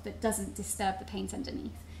top that doesn't disturb the paint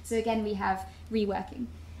underneath. So again, we have reworking.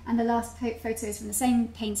 And the last photo is from the same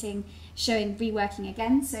painting showing reworking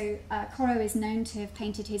again. So Kerr is known to have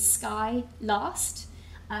painted his sky last.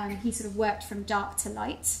 He sort of worked from dark to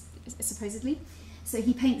light, supposedly. So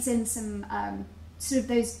he paints in some sort of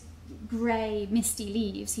those grey, misty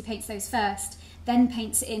leaves. He paints those first, then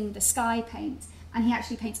paints in the sky paint, and he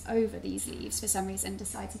actually paints over these leaves for some reason,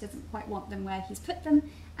 decides he doesn't quite want them where he's put them,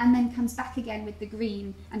 and then comes back again with the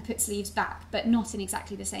green and puts leaves back, but not in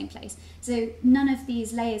exactly the same place. So none of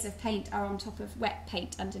these layers of paint are on top of wet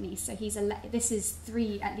paint underneath. So this is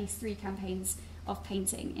at least three campaigns of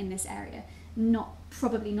painting in this area.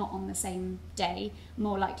 Probably not on the same day,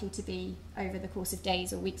 more likely to be over the course of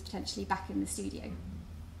days or weeks potentially back in the studio.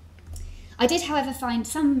 I did, however, find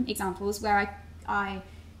some examples where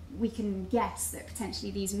we can guess that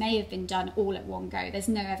potentially these may have been done all at one go. There's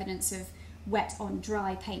no evidence of wet on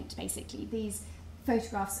dry paint, basically. These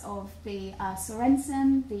photographs of the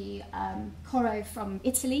Sorensen, the Kerr from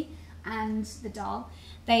Italy, and the Dahl,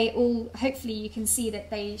 they all, hopefully you can see that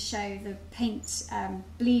they show the paint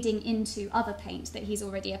bleeding into other paint that he's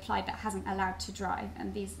already applied but hasn't allowed to dry,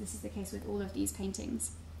 and this is the case with all of these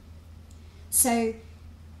paintings. So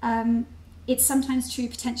it's sometimes true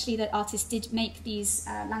potentially that artists did make these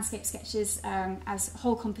landscape sketches as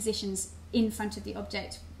whole compositions in front of the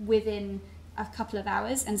object within a couple of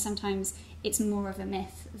hours, and sometimes it's more of a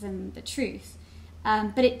myth than the truth.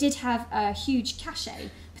 But it did have a huge cachet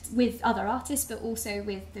with other artists, but also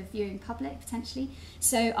with the viewing public potentially.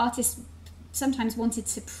 So artists sometimes wanted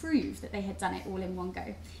to prove that they had done it all in one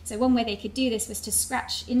go. So one way they could do this was to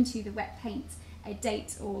scratch into the wet paint a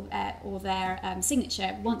date or their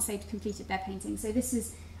signature once they'd completed their painting. So this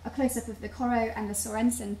is a close-up of the Kerr and the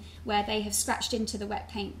Sorensen, where they have scratched into the wet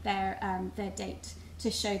paint their date to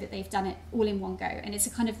show that they've done it all in one go. And it's a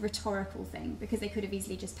kind of rhetorical thing, because they could have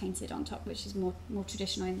easily just painted on top, which is more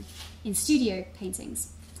traditional in studio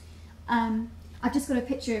paintings. I've just got a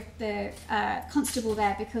picture of the Constable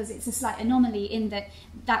there because it's a slight anomaly in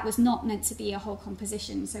that was not meant to be a whole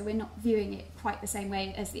composition, so we're not viewing it quite the same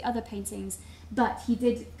way as the other paintings, but he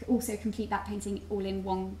did also complete that painting all in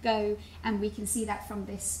one go, and we can see that from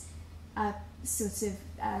this sort of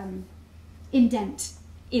indent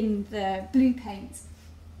in the blue paint,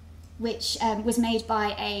 which was made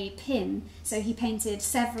by a pin. So he painted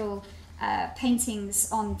several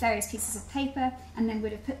paintings on various pieces of paper and then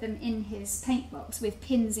would have put them in his paint box with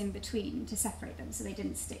pins in between to separate them so they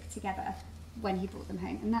didn't stick together when he brought them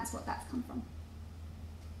home, and that's what that's come from.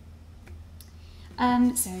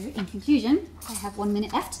 So, in conclusion, I have 1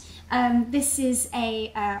 minute left. This is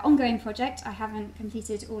a ongoing project. I haven't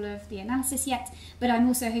completed all of the analysis yet, but I'm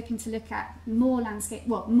also hoping to look at more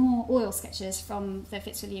oil sketches from the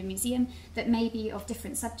Fitzwilliam Museum that may be of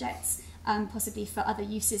different subjects, possibly for other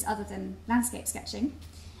uses other than landscape sketching.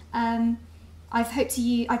 I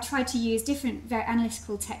tried to use different very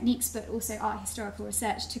analytical techniques, but also art historical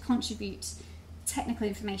research to contribute technical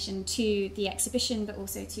information to the exhibition, but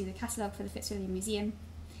also to the catalogue for the Fitzwilliam Museum.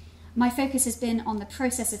 My focus has been on the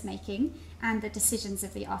process of making and the decisions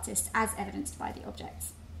of the artist as evidenced by the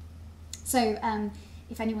objects. So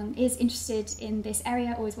if anyone is interested in this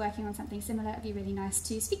area or is working on something similar, it'd be really nice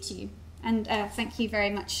to speak to you. And thank you very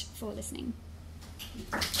much for listening.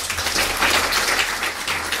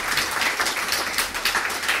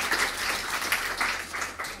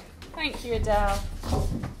 Thank you, Adele.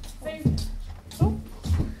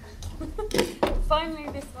 Finally,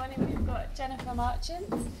 this morning we've got Jennifer Marchant,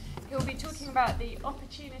 who will be talking about the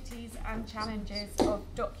opportunities and challenges of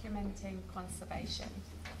documenting conservation.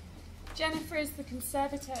 Jennifer is the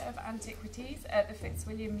Conservator of Antiquities at the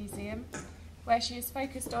Fitzwilliam Museum, where she is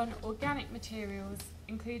focused on organic materials,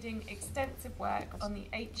 including extensive work on the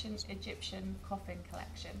ancient Egyptian coffin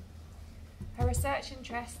collection. Her research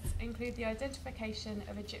interests include the identification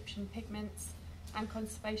of Egyptian pigments and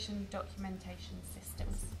conservation documentation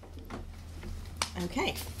systems.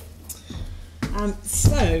 Okay,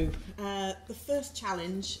 the first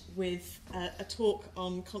challenge with a talk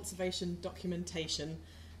on conservation documentation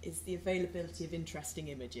is the availability of interesting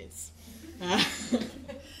images.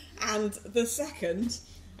 And the second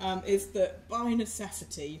is that by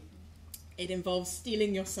necessity it involves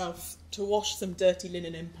steeling yourself to wash some dirty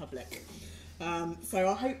linen in public. So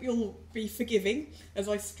I hope you'll be forgiving as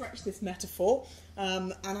I stretch this metaphor,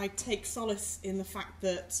 and I take solace in the fact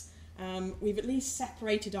that we've at least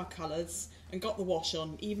separated our colours and got the wash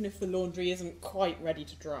on, even if the laundry isn't quite ready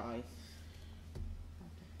to dry.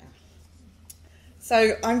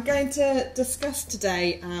 So I'm going to discuss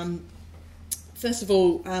today, first of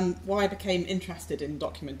all, why I became interested in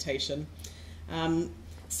documentation,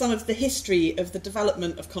 some of the history of the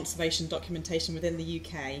development of conservation documentation within the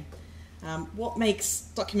UK, what makes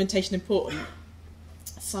documentation important,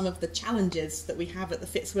 some of the challenges that we have at the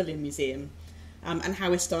Fitzwilliam Museum, and how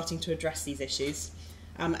we're starting to address these issues,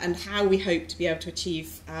 and how we hope to be able to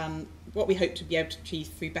achieve what we hope to be able to achieve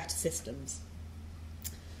through better systems.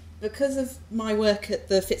 Because of my work at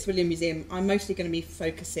the Fitzwilliam Museum, I'm mostly going to be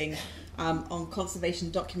focusing on conservation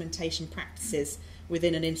documentation practices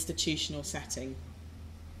within an institutional setting.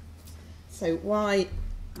 So why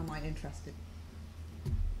am I interested?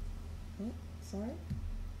 Oh, sorry.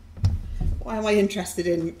 Why am I interested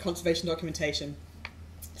in conservation documentation?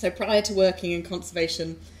 So prior to working in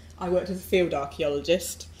conservation, I worked as a field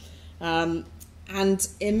archaeologist, and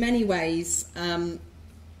in many ways,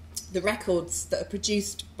 the records that are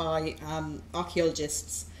produced by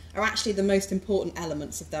archaeologists are actually the most important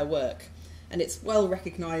elements of their work, and it's well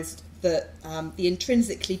recognised that the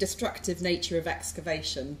intrinsically destructive nature of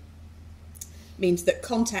excavation means that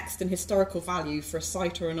context and historical value for a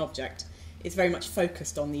site or an object is very much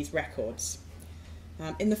focused on these records.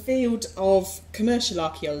 In the field of commercial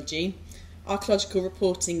archaeology, archaeological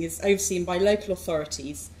reporting is overseen by local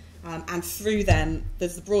authorities, and through them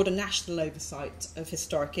there's the broader national oversight of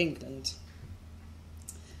historic England.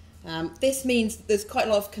 This means that there's quite a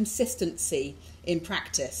lot of consistency in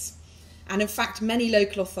practice, and in fact many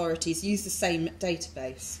local authorities use the same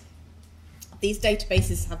database. These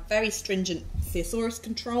databases have very stringent thesaurus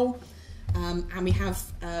control, and we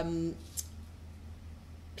have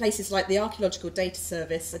places like the Archaeological Data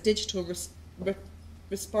Service, a digital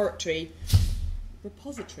repository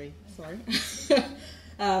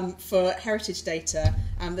for heritage data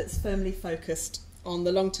that's firmly focused on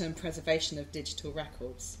the long-term preservation of digital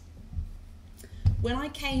records. When I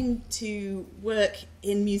came to work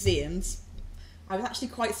in museums, I was actually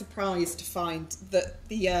quite surprised to find that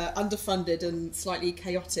the underfunded and slightly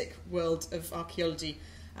chaotic world of archaeology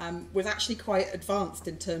was actually quite advanced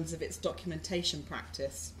in terms of its documentation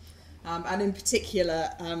practice, and in particular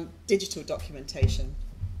digital documentation.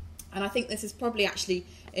 And I think this is probably actually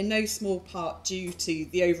in no small part due to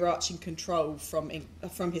the overarching control from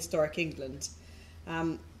historic England,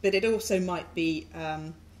 but it also might be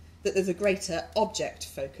that there's a greater object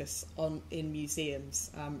focus in museums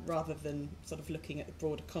rather than sort of looking at the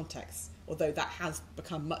broader context, although that has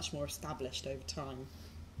become much more established over time.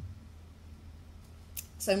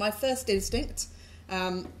 So my first instinct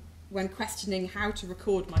when questioning how to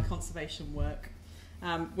record my conservation work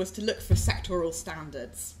was to look for sectoral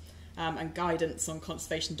standards and guidance on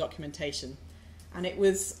conservation documentation. And it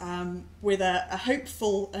was with a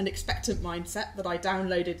hopeful and expectant mindset that I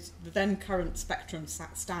downloaded the then current Spectrum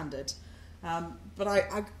standard. But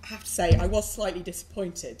I have to say, I was slightly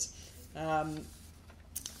disappointed.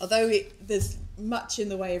 Although there's much in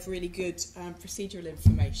the way of really good procedural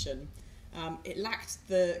information, it lacked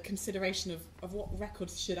the consideration of what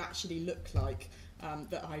records should actually look like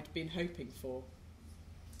that I'd been hoping for.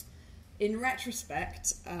 In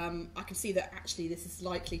retrospect, I can see that actually this is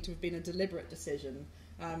likely to have been a deliberate decision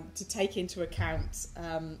to take into account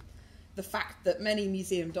the fact that many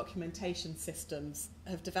museum documentation systems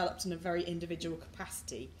have developed in a very individual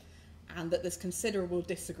capacity, and that there's considerable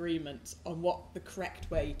disagreement on what the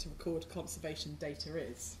correct way to record conservation data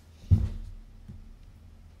is.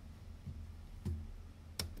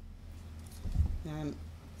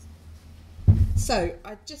 So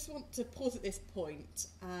I just want to pause at this point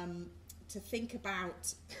to think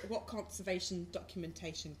about what conservation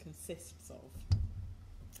documentation consists of.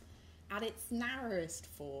 At its narrowest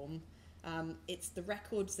form, it's the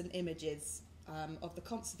records and images of the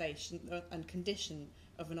conservation and condition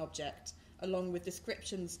of an object, along with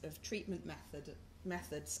descriptions of treatment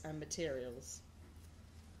methods and materials.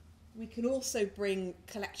 We can also bring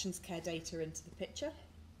collections care data into the picture,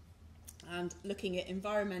 and looking at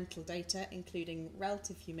environmental data, including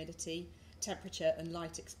relative humidity, temperature and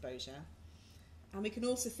light exposure. And we can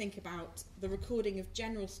also think about the recording of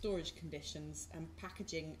general storage conditions and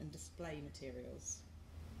packaging and display materials.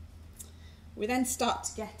 We then start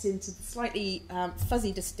to get into the slightly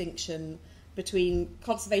fuzzy distinction between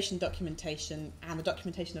conservation documentation and the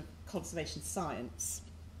documentation of conservation science.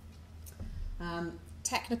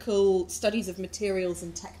 Technical studies of materials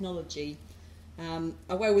and technology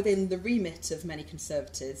are well within the remit of many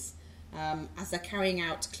conservators, as they're carrying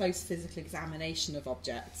out close physical examination of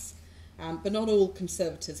objects. But not all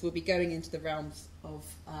conservators will be going into the realms of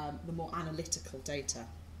the more analytical data.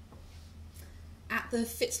 At the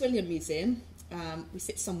Fitzwilliam Museum, we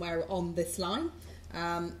sit somewhere on this line,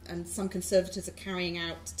 and some conservators are carrying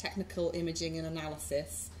out technical imaging and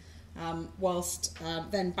analysis, whilst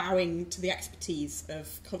then bowing to the expertise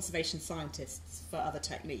of conservation scientists for other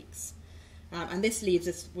techniques. And this leaves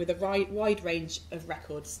us with a wide range of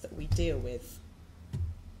records that we deal with.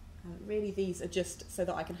 Really, these are just so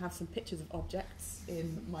that I can have some pictures of objects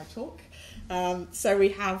in my talk. So we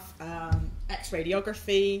have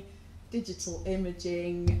X-radiography, digital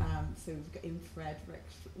imaging, so we've got infrared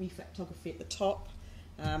reflectography at the top.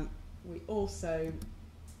 We also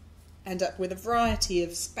end up with a variety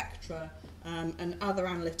of spectra and other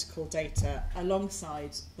analytical data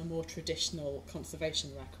alongside the more traditional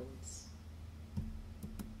conservation records.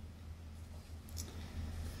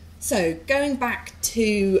 So, going back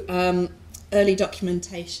to early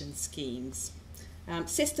documentation schemes,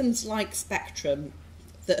 systems like Spectrum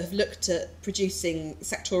that have looked at producing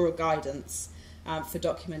sectoral guidance for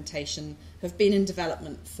documentation have been in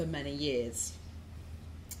development for many years.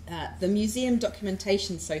 The Museum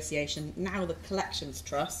Documentation Association, now the Collections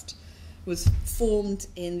Trust, was formed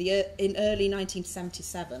in early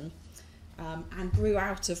 1977 and grew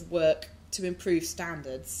out of work to improve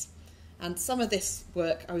standards. And some of this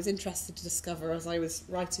work I was interested to discover as I was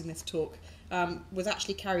writing this talk was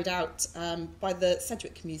actually carried out by the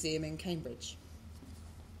Sedgwick Museum in Cambridge.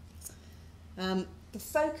 The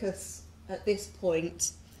focus at this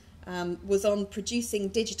point was on producing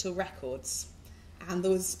digital records, and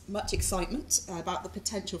there was much excitement about the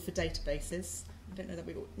potential for databases. I don't know that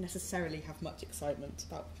we necessarily have much excitement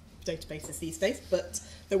about databases these days, but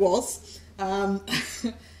there was.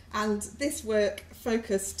 And this work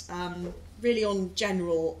focused really on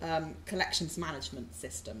general collections management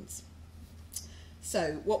systems.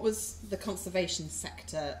 So, what was the conservation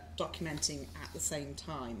sector documenting at the same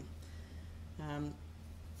time?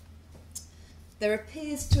 There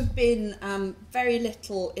appears to have been very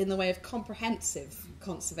little in the way of comprehensive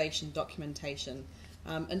conservation documentation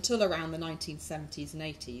until around the 1970s and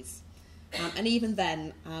 80s. And even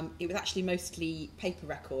then, it was actually mostly paper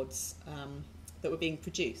records that were being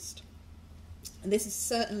produced. And this is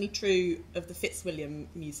certainly true of the Fitzwilliam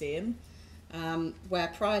Museum, where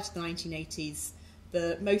prior to the 1980s,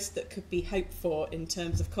 the most that could be hoped for in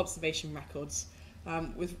terms of conservation records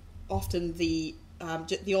was often the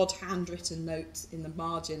odd handwritten note in the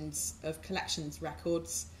margins of collections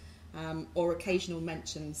records, or occasional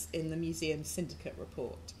mentions in the museum syndicate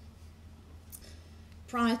report.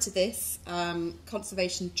 Prior to this,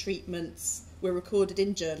 conservation treatments were recorded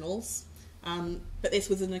in journals, but this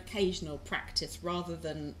was an occasional practice rather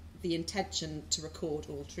than the intention to record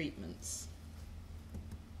all treatments.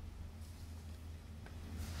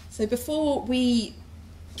 So before we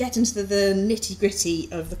get into the nitty-gritty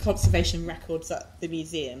of the conservation records at the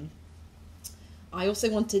museum, I also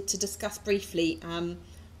wanted to discuss briefly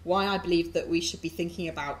why I believe that we should be thinking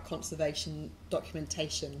about conservation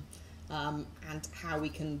documentation and how we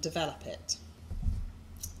can develop it.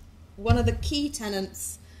 One of the key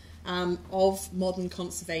tenets of modern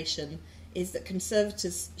conservation is that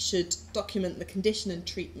conservators should document the condition and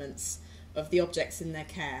treatments of the objects in their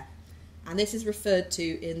care, and this is referred to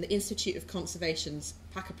in the Institute of Conservation's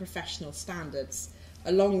Pack of Professional Standards,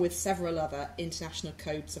 along with several other international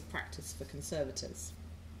codes of practice for conservators.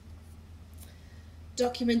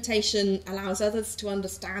 Documentation allows others to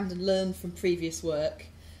understand and learn from previous work.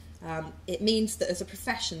 It means that as a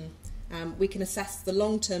profession we can assess the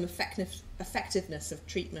long-term effectiveness of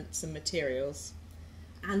treatments and materials,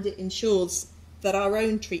 and it ensures that our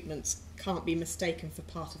own treatments can't be mistaken for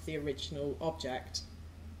part of the original object.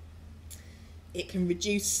 It can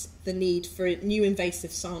reduce the need for new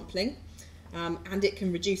invasive sampling, and it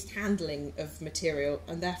can reduce handling of material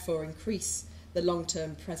and therefore increase the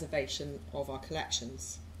long-term preservation of our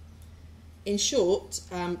collections. In short,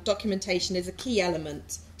 documentation is a key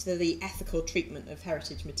element to the ethical treatment of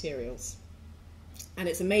heritage materials, and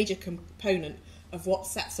it's a major component of what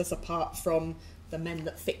sets us apart from the men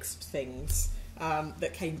that fixed things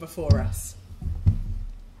that came before us.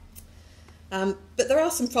 But there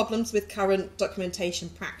are some problems with current documentation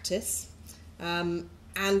practice, and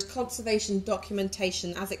conservation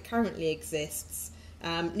documentation as it currently exists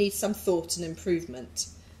needs some thought and improvement.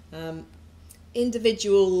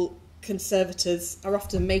 Individual conservators are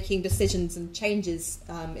often making decisions and changes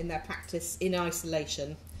in their practice in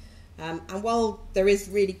isolation, and while there is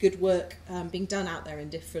really good work being done out there in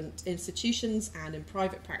different institutions and in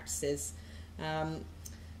private practices,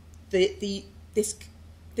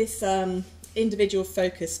 this individual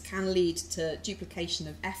focus can lead to duplication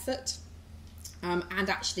of effort and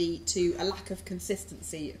actually to a lack of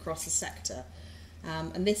consistency across the sector.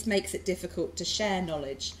 And this makes it difficult to share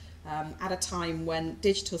knowledge at a time when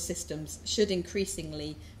digital systems should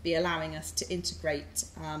increasingly be allowing us to integrate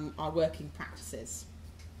our working practices.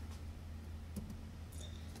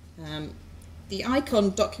 The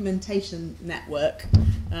ICON Documentation Network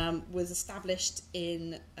was established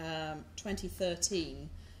in 2013,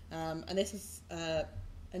 and this is a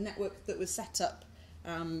network that was set up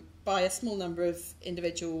by a small number of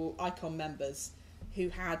individual ICON members who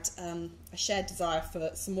had a shared desire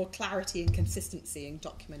for some more clarity and consistency in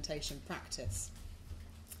documentation practice.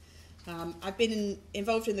 I've been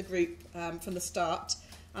involved in the group from the start,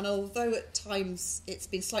 and although at times it's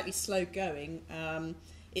been slightly slow going,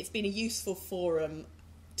 it's been a useful forum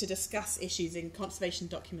to discuss issues in conservation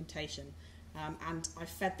documentation, and I've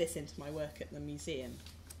fed this into my work at the museum.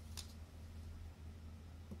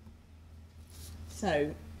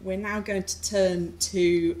 So we're now going to turn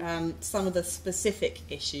to some of the specific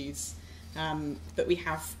issues that we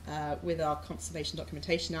have with our conservation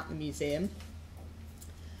documentation at the museum.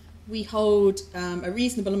 We hold a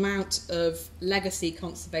reasonable amount of legacy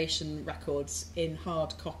conservation records in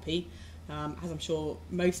hard copy, as I'm sure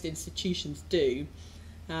most institutions do.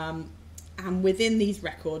 And within these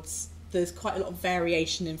records, there's quite a lot of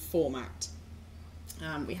variation in format.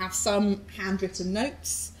 We have some handwritten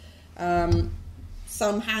notes,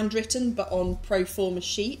 some handwritten but on pro forma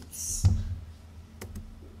sheets.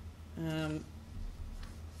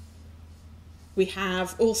 We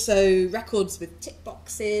have also records with tick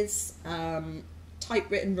boxes,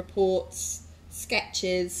 typewritten reports,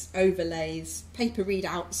 sketches, overlays, paper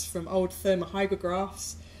readouts from old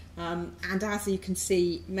thermohydrographs, and as you can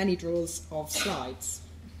see, many drawers of slides.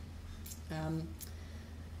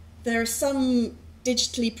 There are some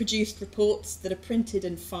digitally produced reports that are printed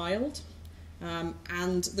and filed,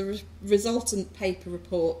 and the resultant paper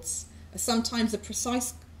reports are sometimes a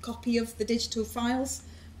precise copy of the digital files,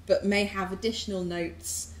 but may have additional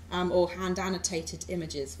notes or hand annotated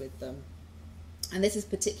images with them. And this is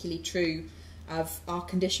particularly true of our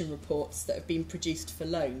condition reports that have been produced for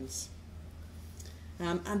loans.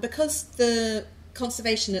 And because the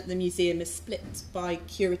conservation at the museum is split by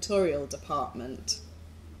curatorial department,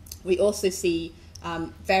 we also see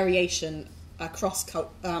variation across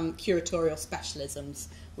curatorial specialisms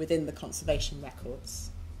within the conservation records.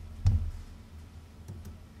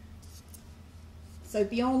 So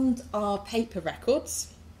beyond our paper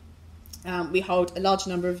records, we hold a large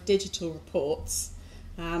number of digital reports,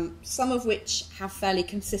 some of which have fairly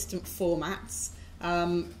consistent formats,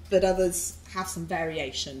 but others have some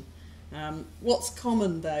variation. What's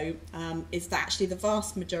common though is that actually the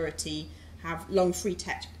vast majority have long free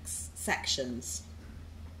text sections,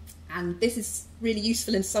 and this is really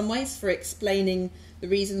useful in some ways for explaining the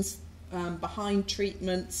reasons behind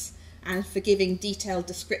treatments and for giving detailed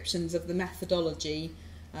descriptions of the methodology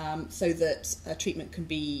so that a treatment can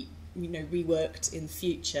be reworked in the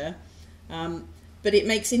future. But it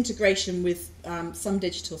makes integration with some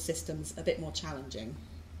digital systems a bit more challenging.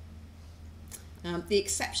 The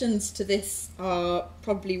exceptions to this are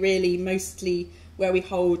probably really mostly where we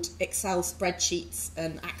hold Excel spreadsheets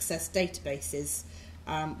and access databases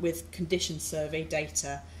with condition survey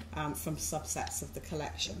data from subsets of the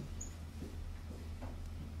collection.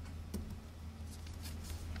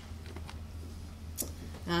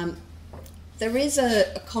 There is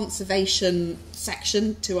a conservation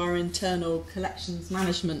section to our internal collections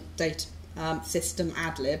management data system,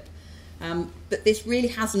 AdLib, but this really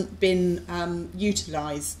hasn't been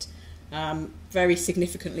utilised very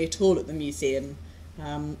significantly at all at the museum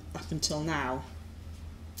up until now.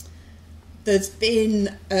 There's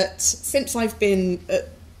been, since I've been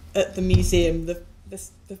at the museum,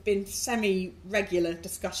 there've been semi-regular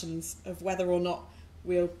discussions of whether or not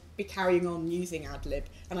we'll be carrying on using AdLib,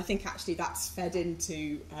 and I think actually that's fed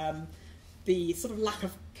into the sort of lack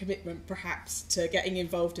of commitment perhaps to getting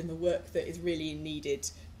involved in the work that is really needed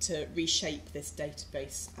to reshape this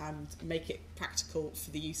database and make it practical for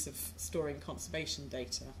the use of storing conservation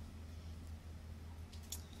data.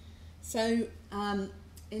 So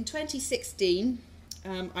in 2016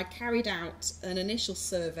 I carried out an initial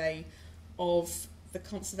survey of the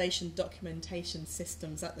conservation documentation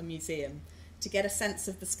systems at the museum to get a sense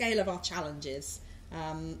of the scale of our challenges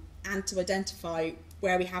and to identify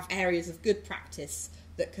where we have areas of good practice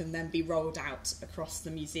that can then be rolled out across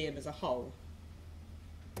the museum as a whole.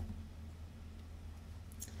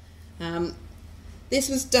 This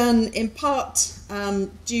was done in part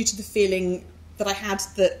due to the feeling that I had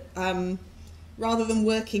that rather than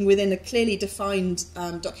working within a clearly defined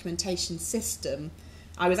documentation system,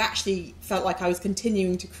 I was actually felt like I was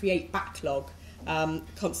continuing to create backlog so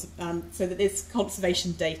that this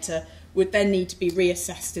conservation data would then need to be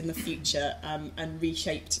reassessed in the future and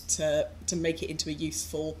reshaped to make it into a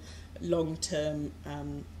useful long-term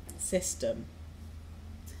system.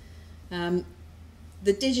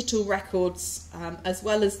 The digital records, as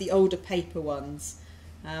well as the older paper ones,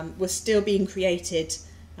 were still being created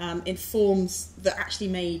in forms that actually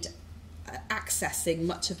made accessing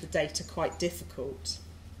much of the data quite difficult.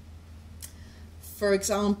 For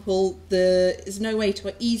example, there is no way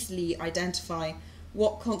to easily identify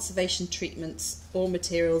what conservation treatments or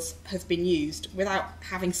materials have been used without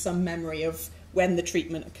having some memory of when the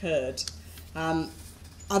treatment occurred.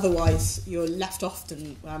 Otherwise, you're left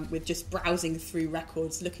often with just browsing through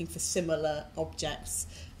records, looking for similar objects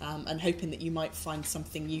and hoping that you might find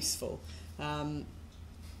something useful.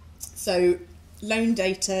 So loan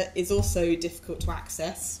data is also difficult to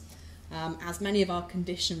access, as many of our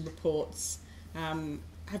condition reports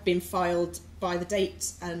have been filed by the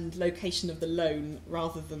date and location of the loan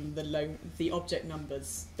rather than the object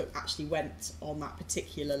numbers that actually went on that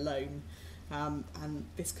particular loan. And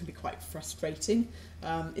this can be quite frustrating.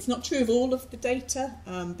 It's not true of all of the data,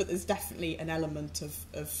 but there's definitely an element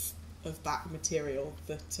of that material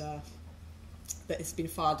that has been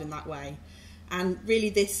filed in that way. And really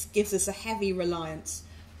this gives us a heavy reliance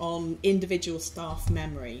on individual staff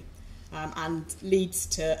memory and leads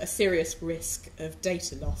to a serious risk of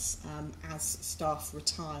data loss as staff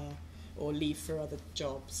retire or leave for other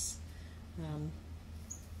jobs.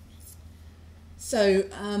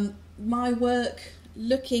 My work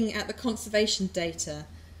looking at the conservation data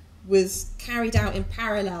was carried out in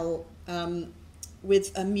parallel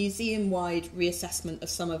with a museum-wide reassessment of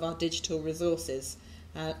some of our digital resources,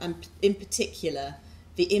 and in particular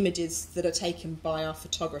the images that are taken by our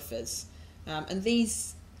photographers. And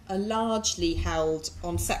these are largely held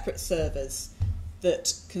on separate servers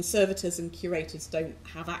that conservators and curators don't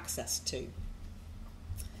have access to.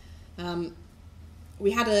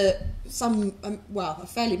 We had a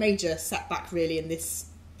fairly major setback really in this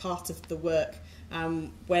part of the work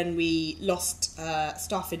when we lost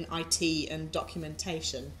staff in IT and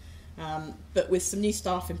documentation. But with some new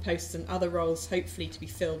staff in posts and other roles hopefully to be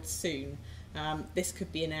filled soon, this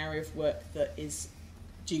could be an area of work that is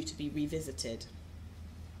due to be revisited.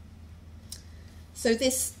 So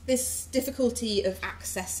this difficulty of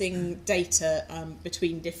accessing data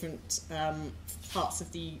between different parts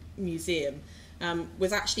of the museum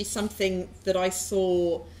was actually something that I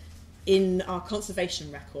saw in our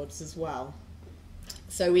conservation records as well.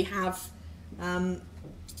 So we have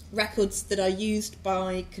records that are used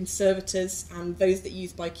by conservators and those that are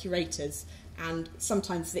used by curators, and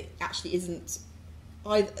sometimes it actually isn't,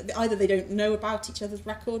 either they don't know about each other's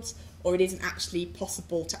records or it isn't actually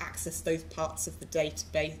possible to access those parts of the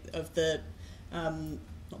database, of the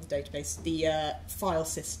not the database, the file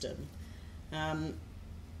system.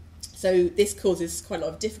 So this causes quite a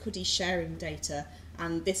lot of difficulty sharing data,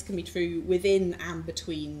 and this can be true within and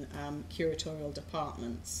between curatorial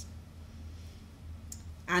departments.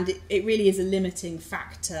 And it really is a limiting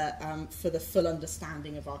factor for the full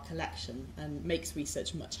understanding of our collection and makes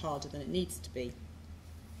research much harder than it needs to be.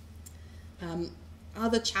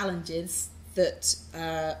 Other challenges that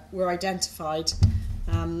were identified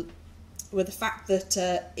were the fact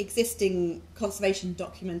that existing conservation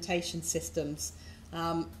documentation systems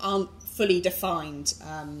aren't fully defined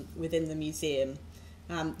within the museum.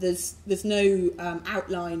 There's no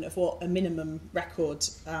outline of what a minimum record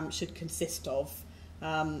should consist of.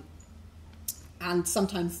 And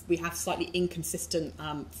sometimes we have slightly inconsistent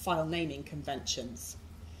file naming conventions.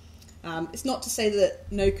 It's not to say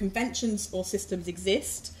that no conventions or systems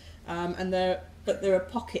exist, but there are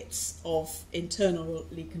pockets of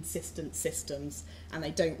internally consistent systems, and they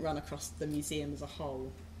don't run across the museum as a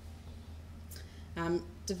whole.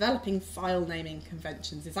 Developing file naming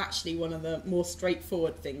conventions is actually one of the more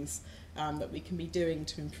straightforward things that we can be doing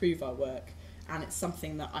to improve our work, and it's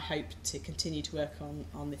something that I hope to continue to work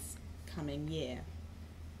on this coming year.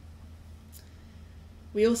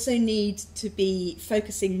 We also need to be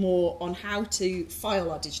focusing more on how to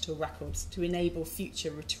file our digital records to enable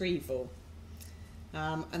future retrieval.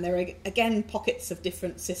 And there are, again, pockets of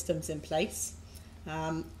different systems in place,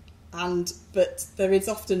 but there is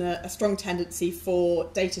often a strong tendency for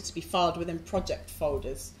data to be filed within project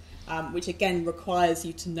folders, which again requires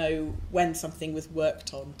you to know when something was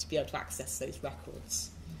worked on to be able to access those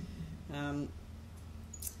records.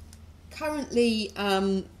 Currently,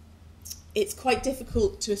 it's quite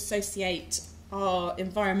difficult to associate our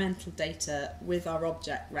environmental data with our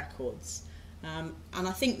object records. And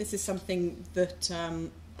I think this is something that,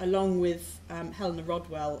 along with Helena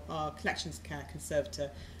Rodwell, our collections care conservator,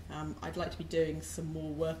 I'd like to be doing some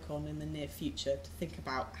more work on in the near future to think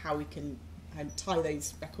about how we can tie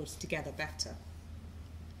those records together better.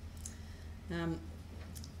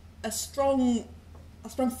 A strong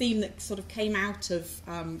theme that sort of came out of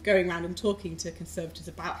going around and talking to conservators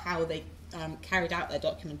about how they carried out their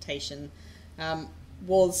documentation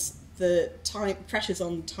was the pressures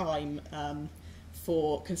on time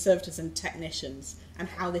for conservators and technicians, and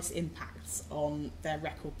how this impacts on their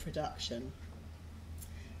record production.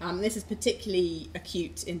 This is particularly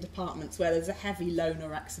acute in departments where there's a heavy loan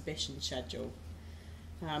or exhibition schedule.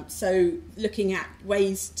 So looking at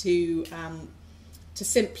ways to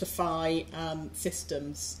simplify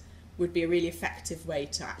systems would be a really effective way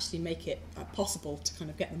to actually make it possible to kind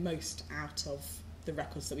of get the most out of the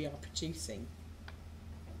records that we are producing.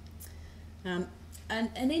 And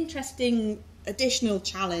an interesting additional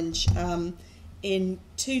challenge in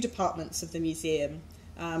two departments of the museum,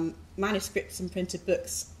 manuscripts and printed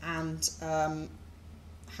books and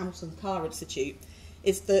Hamilton Carr Institute,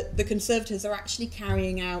 is that the conservators are actually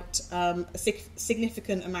carrying out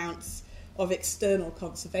significant amounts of external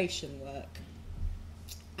conservation work.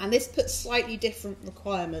 And this puts slightly different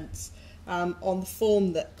requirements on the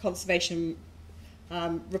form that conservation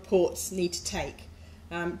reports need to take,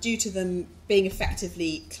 due to them being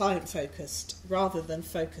effectively client-focused rather than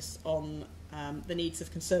focused on the needs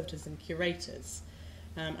of conservators and curators.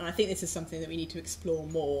 And I think this is something that we need to explore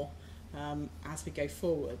more as we go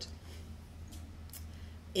forward.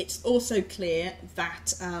 It's also clear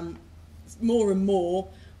that more and more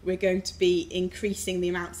we're going to be increasing the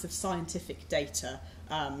amounts of scientific data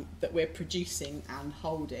that we're producing and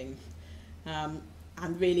holding.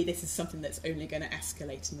 And really this is something that's only going to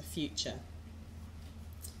escalate in the future.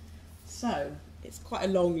 So it's quite a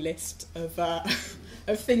long list of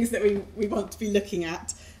things that we want to be looking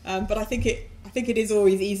at, but I think it is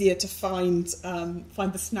always easier to find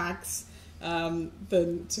the snags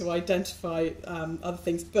than to identify other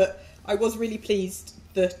things. But I was really pleased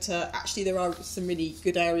that actually there are some really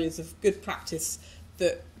good areas of good practice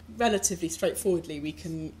that relatively straightforwardly we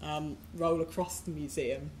can roll across the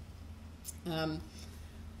museum.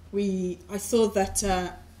 I saw that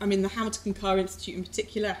the Hamilton Carr Institute in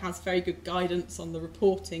particular has very good guidance on the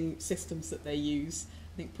reporting systems that they use.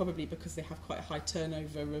 I think probably because they have quite a high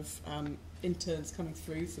turnover of interns coming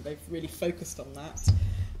through, so they've really focused on that.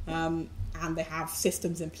 And they have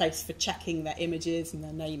systems in place for checking their images and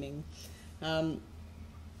their naming.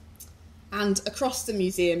 And across the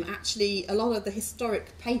museum, actually, a lot of the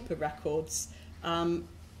historic paper records are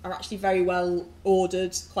actually very well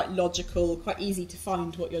ordered, quite logical, quite easy to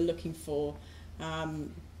find what you're looking for.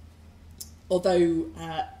 Although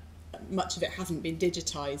much of it hasn't been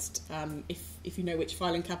digitised, if you know which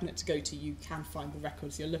filing cabinet to go to, you can find the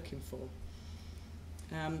records you're looking for.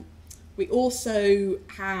 We also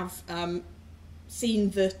have seen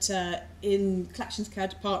that in Collections Care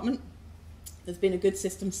Department there's been a good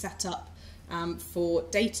system set up for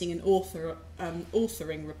dating and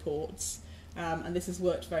authoring reports, and this has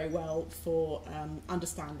worked very well for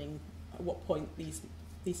understanding at what point these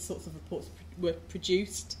sorts of reports were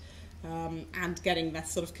produced, and getting their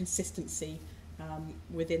sort of consistency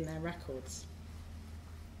within their records.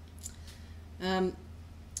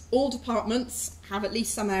 All departments have at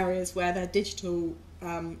least some areas where their digital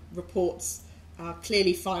reports are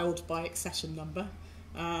clearly filed by accession number,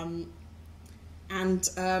 and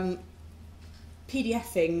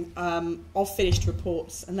PDFing of finished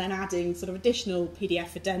reports and then adding sort of additional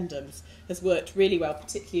PDF addendums has worked really well,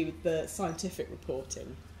 particularly with the scientific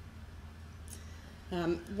reporting.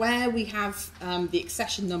 Where we have the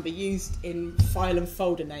accession number used in file and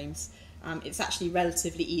folder names, it's actually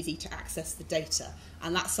relatively easy to access the data,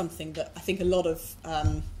 and that's something that I think a lot of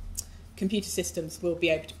computer systems will be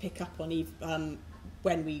able to pick up on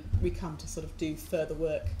when we come to sort of do further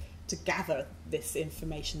work to gather this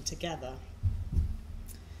information together.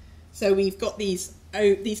 So we've got these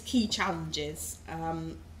key challenges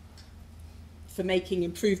for making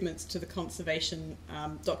improvements to the conservation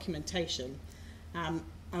documentation, and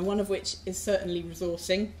one of which is certainly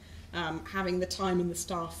resourcing, having the time and the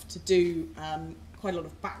staff to do quite a lot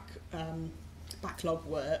of backlog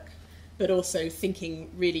work, but also thinking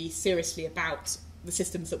really seriously about the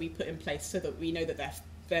systems that we put in place so that we know that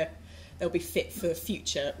they'll be fit for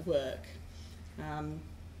future work. Our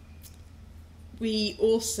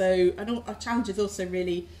challenge is also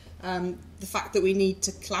really the fact that we need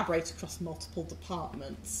to collaborate across multiple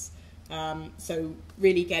departments. So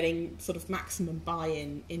really getting sort of maximum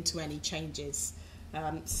buy-in into any changes,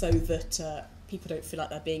 so that people don't feel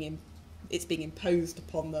like it's being imposed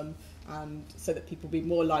upon them, and so that people will be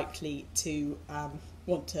more likely to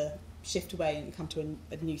want to shift away and come to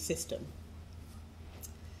a new system.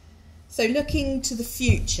 So looking to the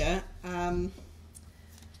future, I'm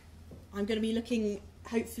going to be looking,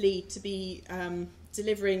 hopefully, to be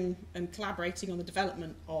delivering and collaborating on the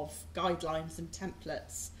development of guidelines and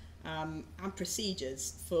templates and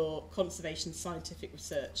procedures for conservation scientific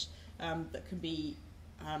research that can be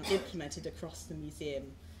implemented across the museum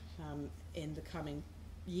in the coming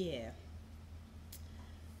year.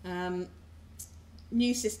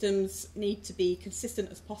 New systems need to be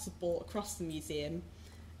consistent as possible across the museum,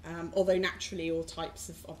 although naturally all types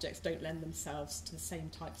of objects don't lend themselves to the same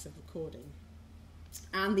types of recording.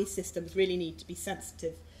 And these systems really need to be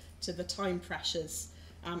sensitive to the time pressures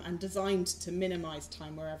and designed to minimise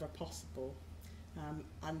time wherever possible.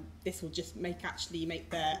 And this will just make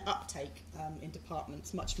their uptake in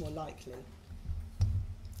departments much more likely.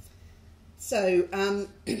 So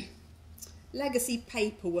legacy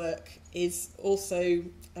paperwork is also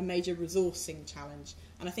a major resourcing challenge,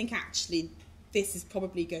 and I think actually this is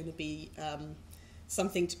probably going to be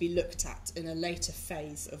something to be looked at in a later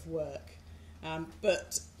phase of work.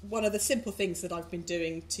 But one of the simple things that I've been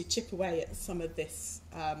doing to chip away at some of these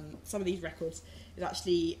records is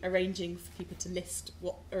actually arranging for people to list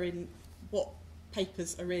what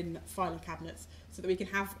papers are in filing cabinets, so that we can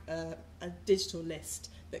have a digital list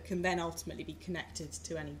that can then ultimately be connected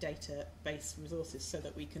to any database resources, so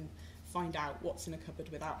that we can find out what's in a cupboard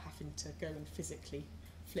without having to go and physically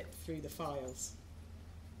flip through the files.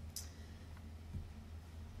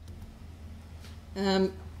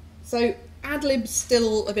 So AdLib's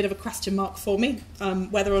still a bit of a question mark for me,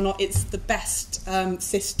 whether or not it's the best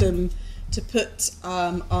system to put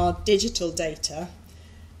our digital data.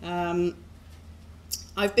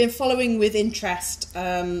 I've been following with interest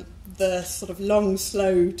the sort of long,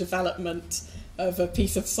 slow development of a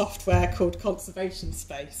piece of software called Conservation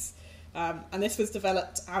Space. And this was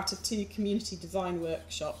developed out of 2 community design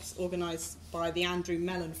workshops organised by the Andrew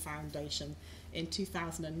Mellon Foundation in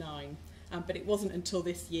 2009. But it wasn't until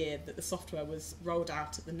this year that the software was rolled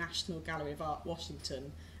out at the National Gallery of Art,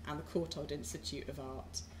 Washington, and the Courtauld Institute of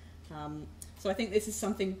Art. So I think this is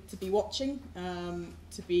something to be watching,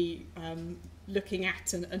 to be looking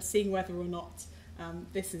at and seeing whether or not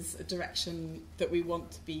this is a direction that we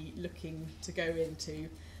want to be looking to go into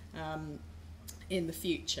in the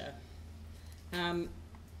future.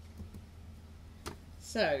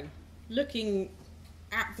 So, looking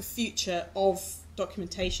at the future of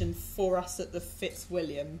documentation for us at the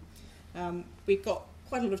Fitzwilliam, we've got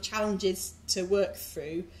quite a lot of challenges to work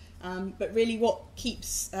through, but really what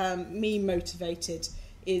keeps me motivated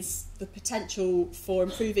is the potential for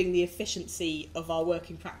improving the efficiency of our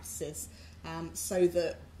working practices, so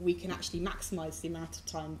that we can actually maximise the amount of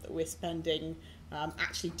time that we're spending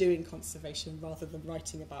actually doing conservation rather than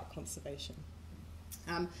writing about conservation.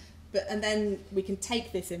 and then we can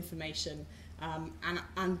take this information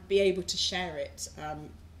and be able to share it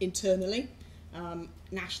internally,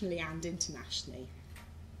 nationally and internationally.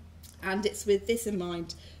 And it's with this in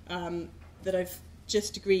mind that I've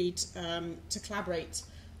just agreed to collaborate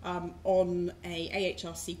on a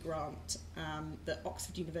AHRC grant that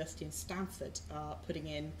Oxford University and Stanford are putting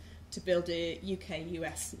in to build a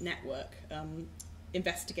UK-US network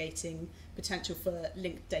investigating potential for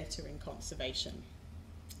linked data in conservation.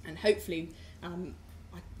 And hopefully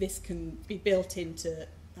this can be built into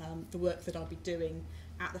the work that I'll be doing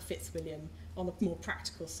at the Fitzwilliam on the more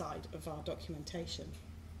practical side of our documentation.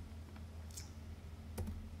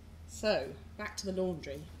 So, back to the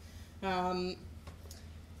laundry.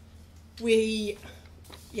 We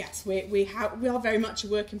are very much a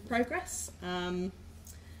work in progress, and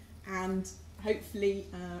hopefully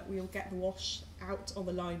we'll get the wash out on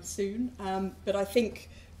the line soon. But I think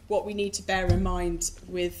what we need to bear in mind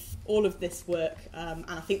with all of this work, and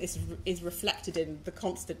I think this is reflected in the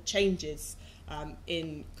constant changes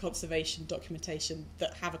in conservation documentation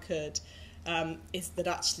that have occurred, is that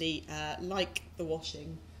actually, like the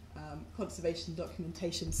washing, conservation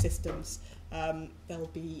documentation systems,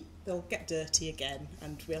 they'll get dirty again,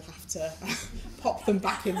 and we'll have to pop them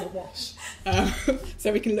back in the wash.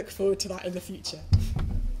 So we can look forward to that in the future.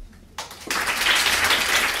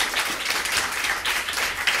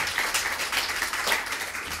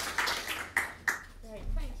 Great,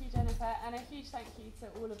 thank you, Jennifer, and a huge thank you to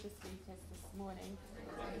all of the speakers this morning.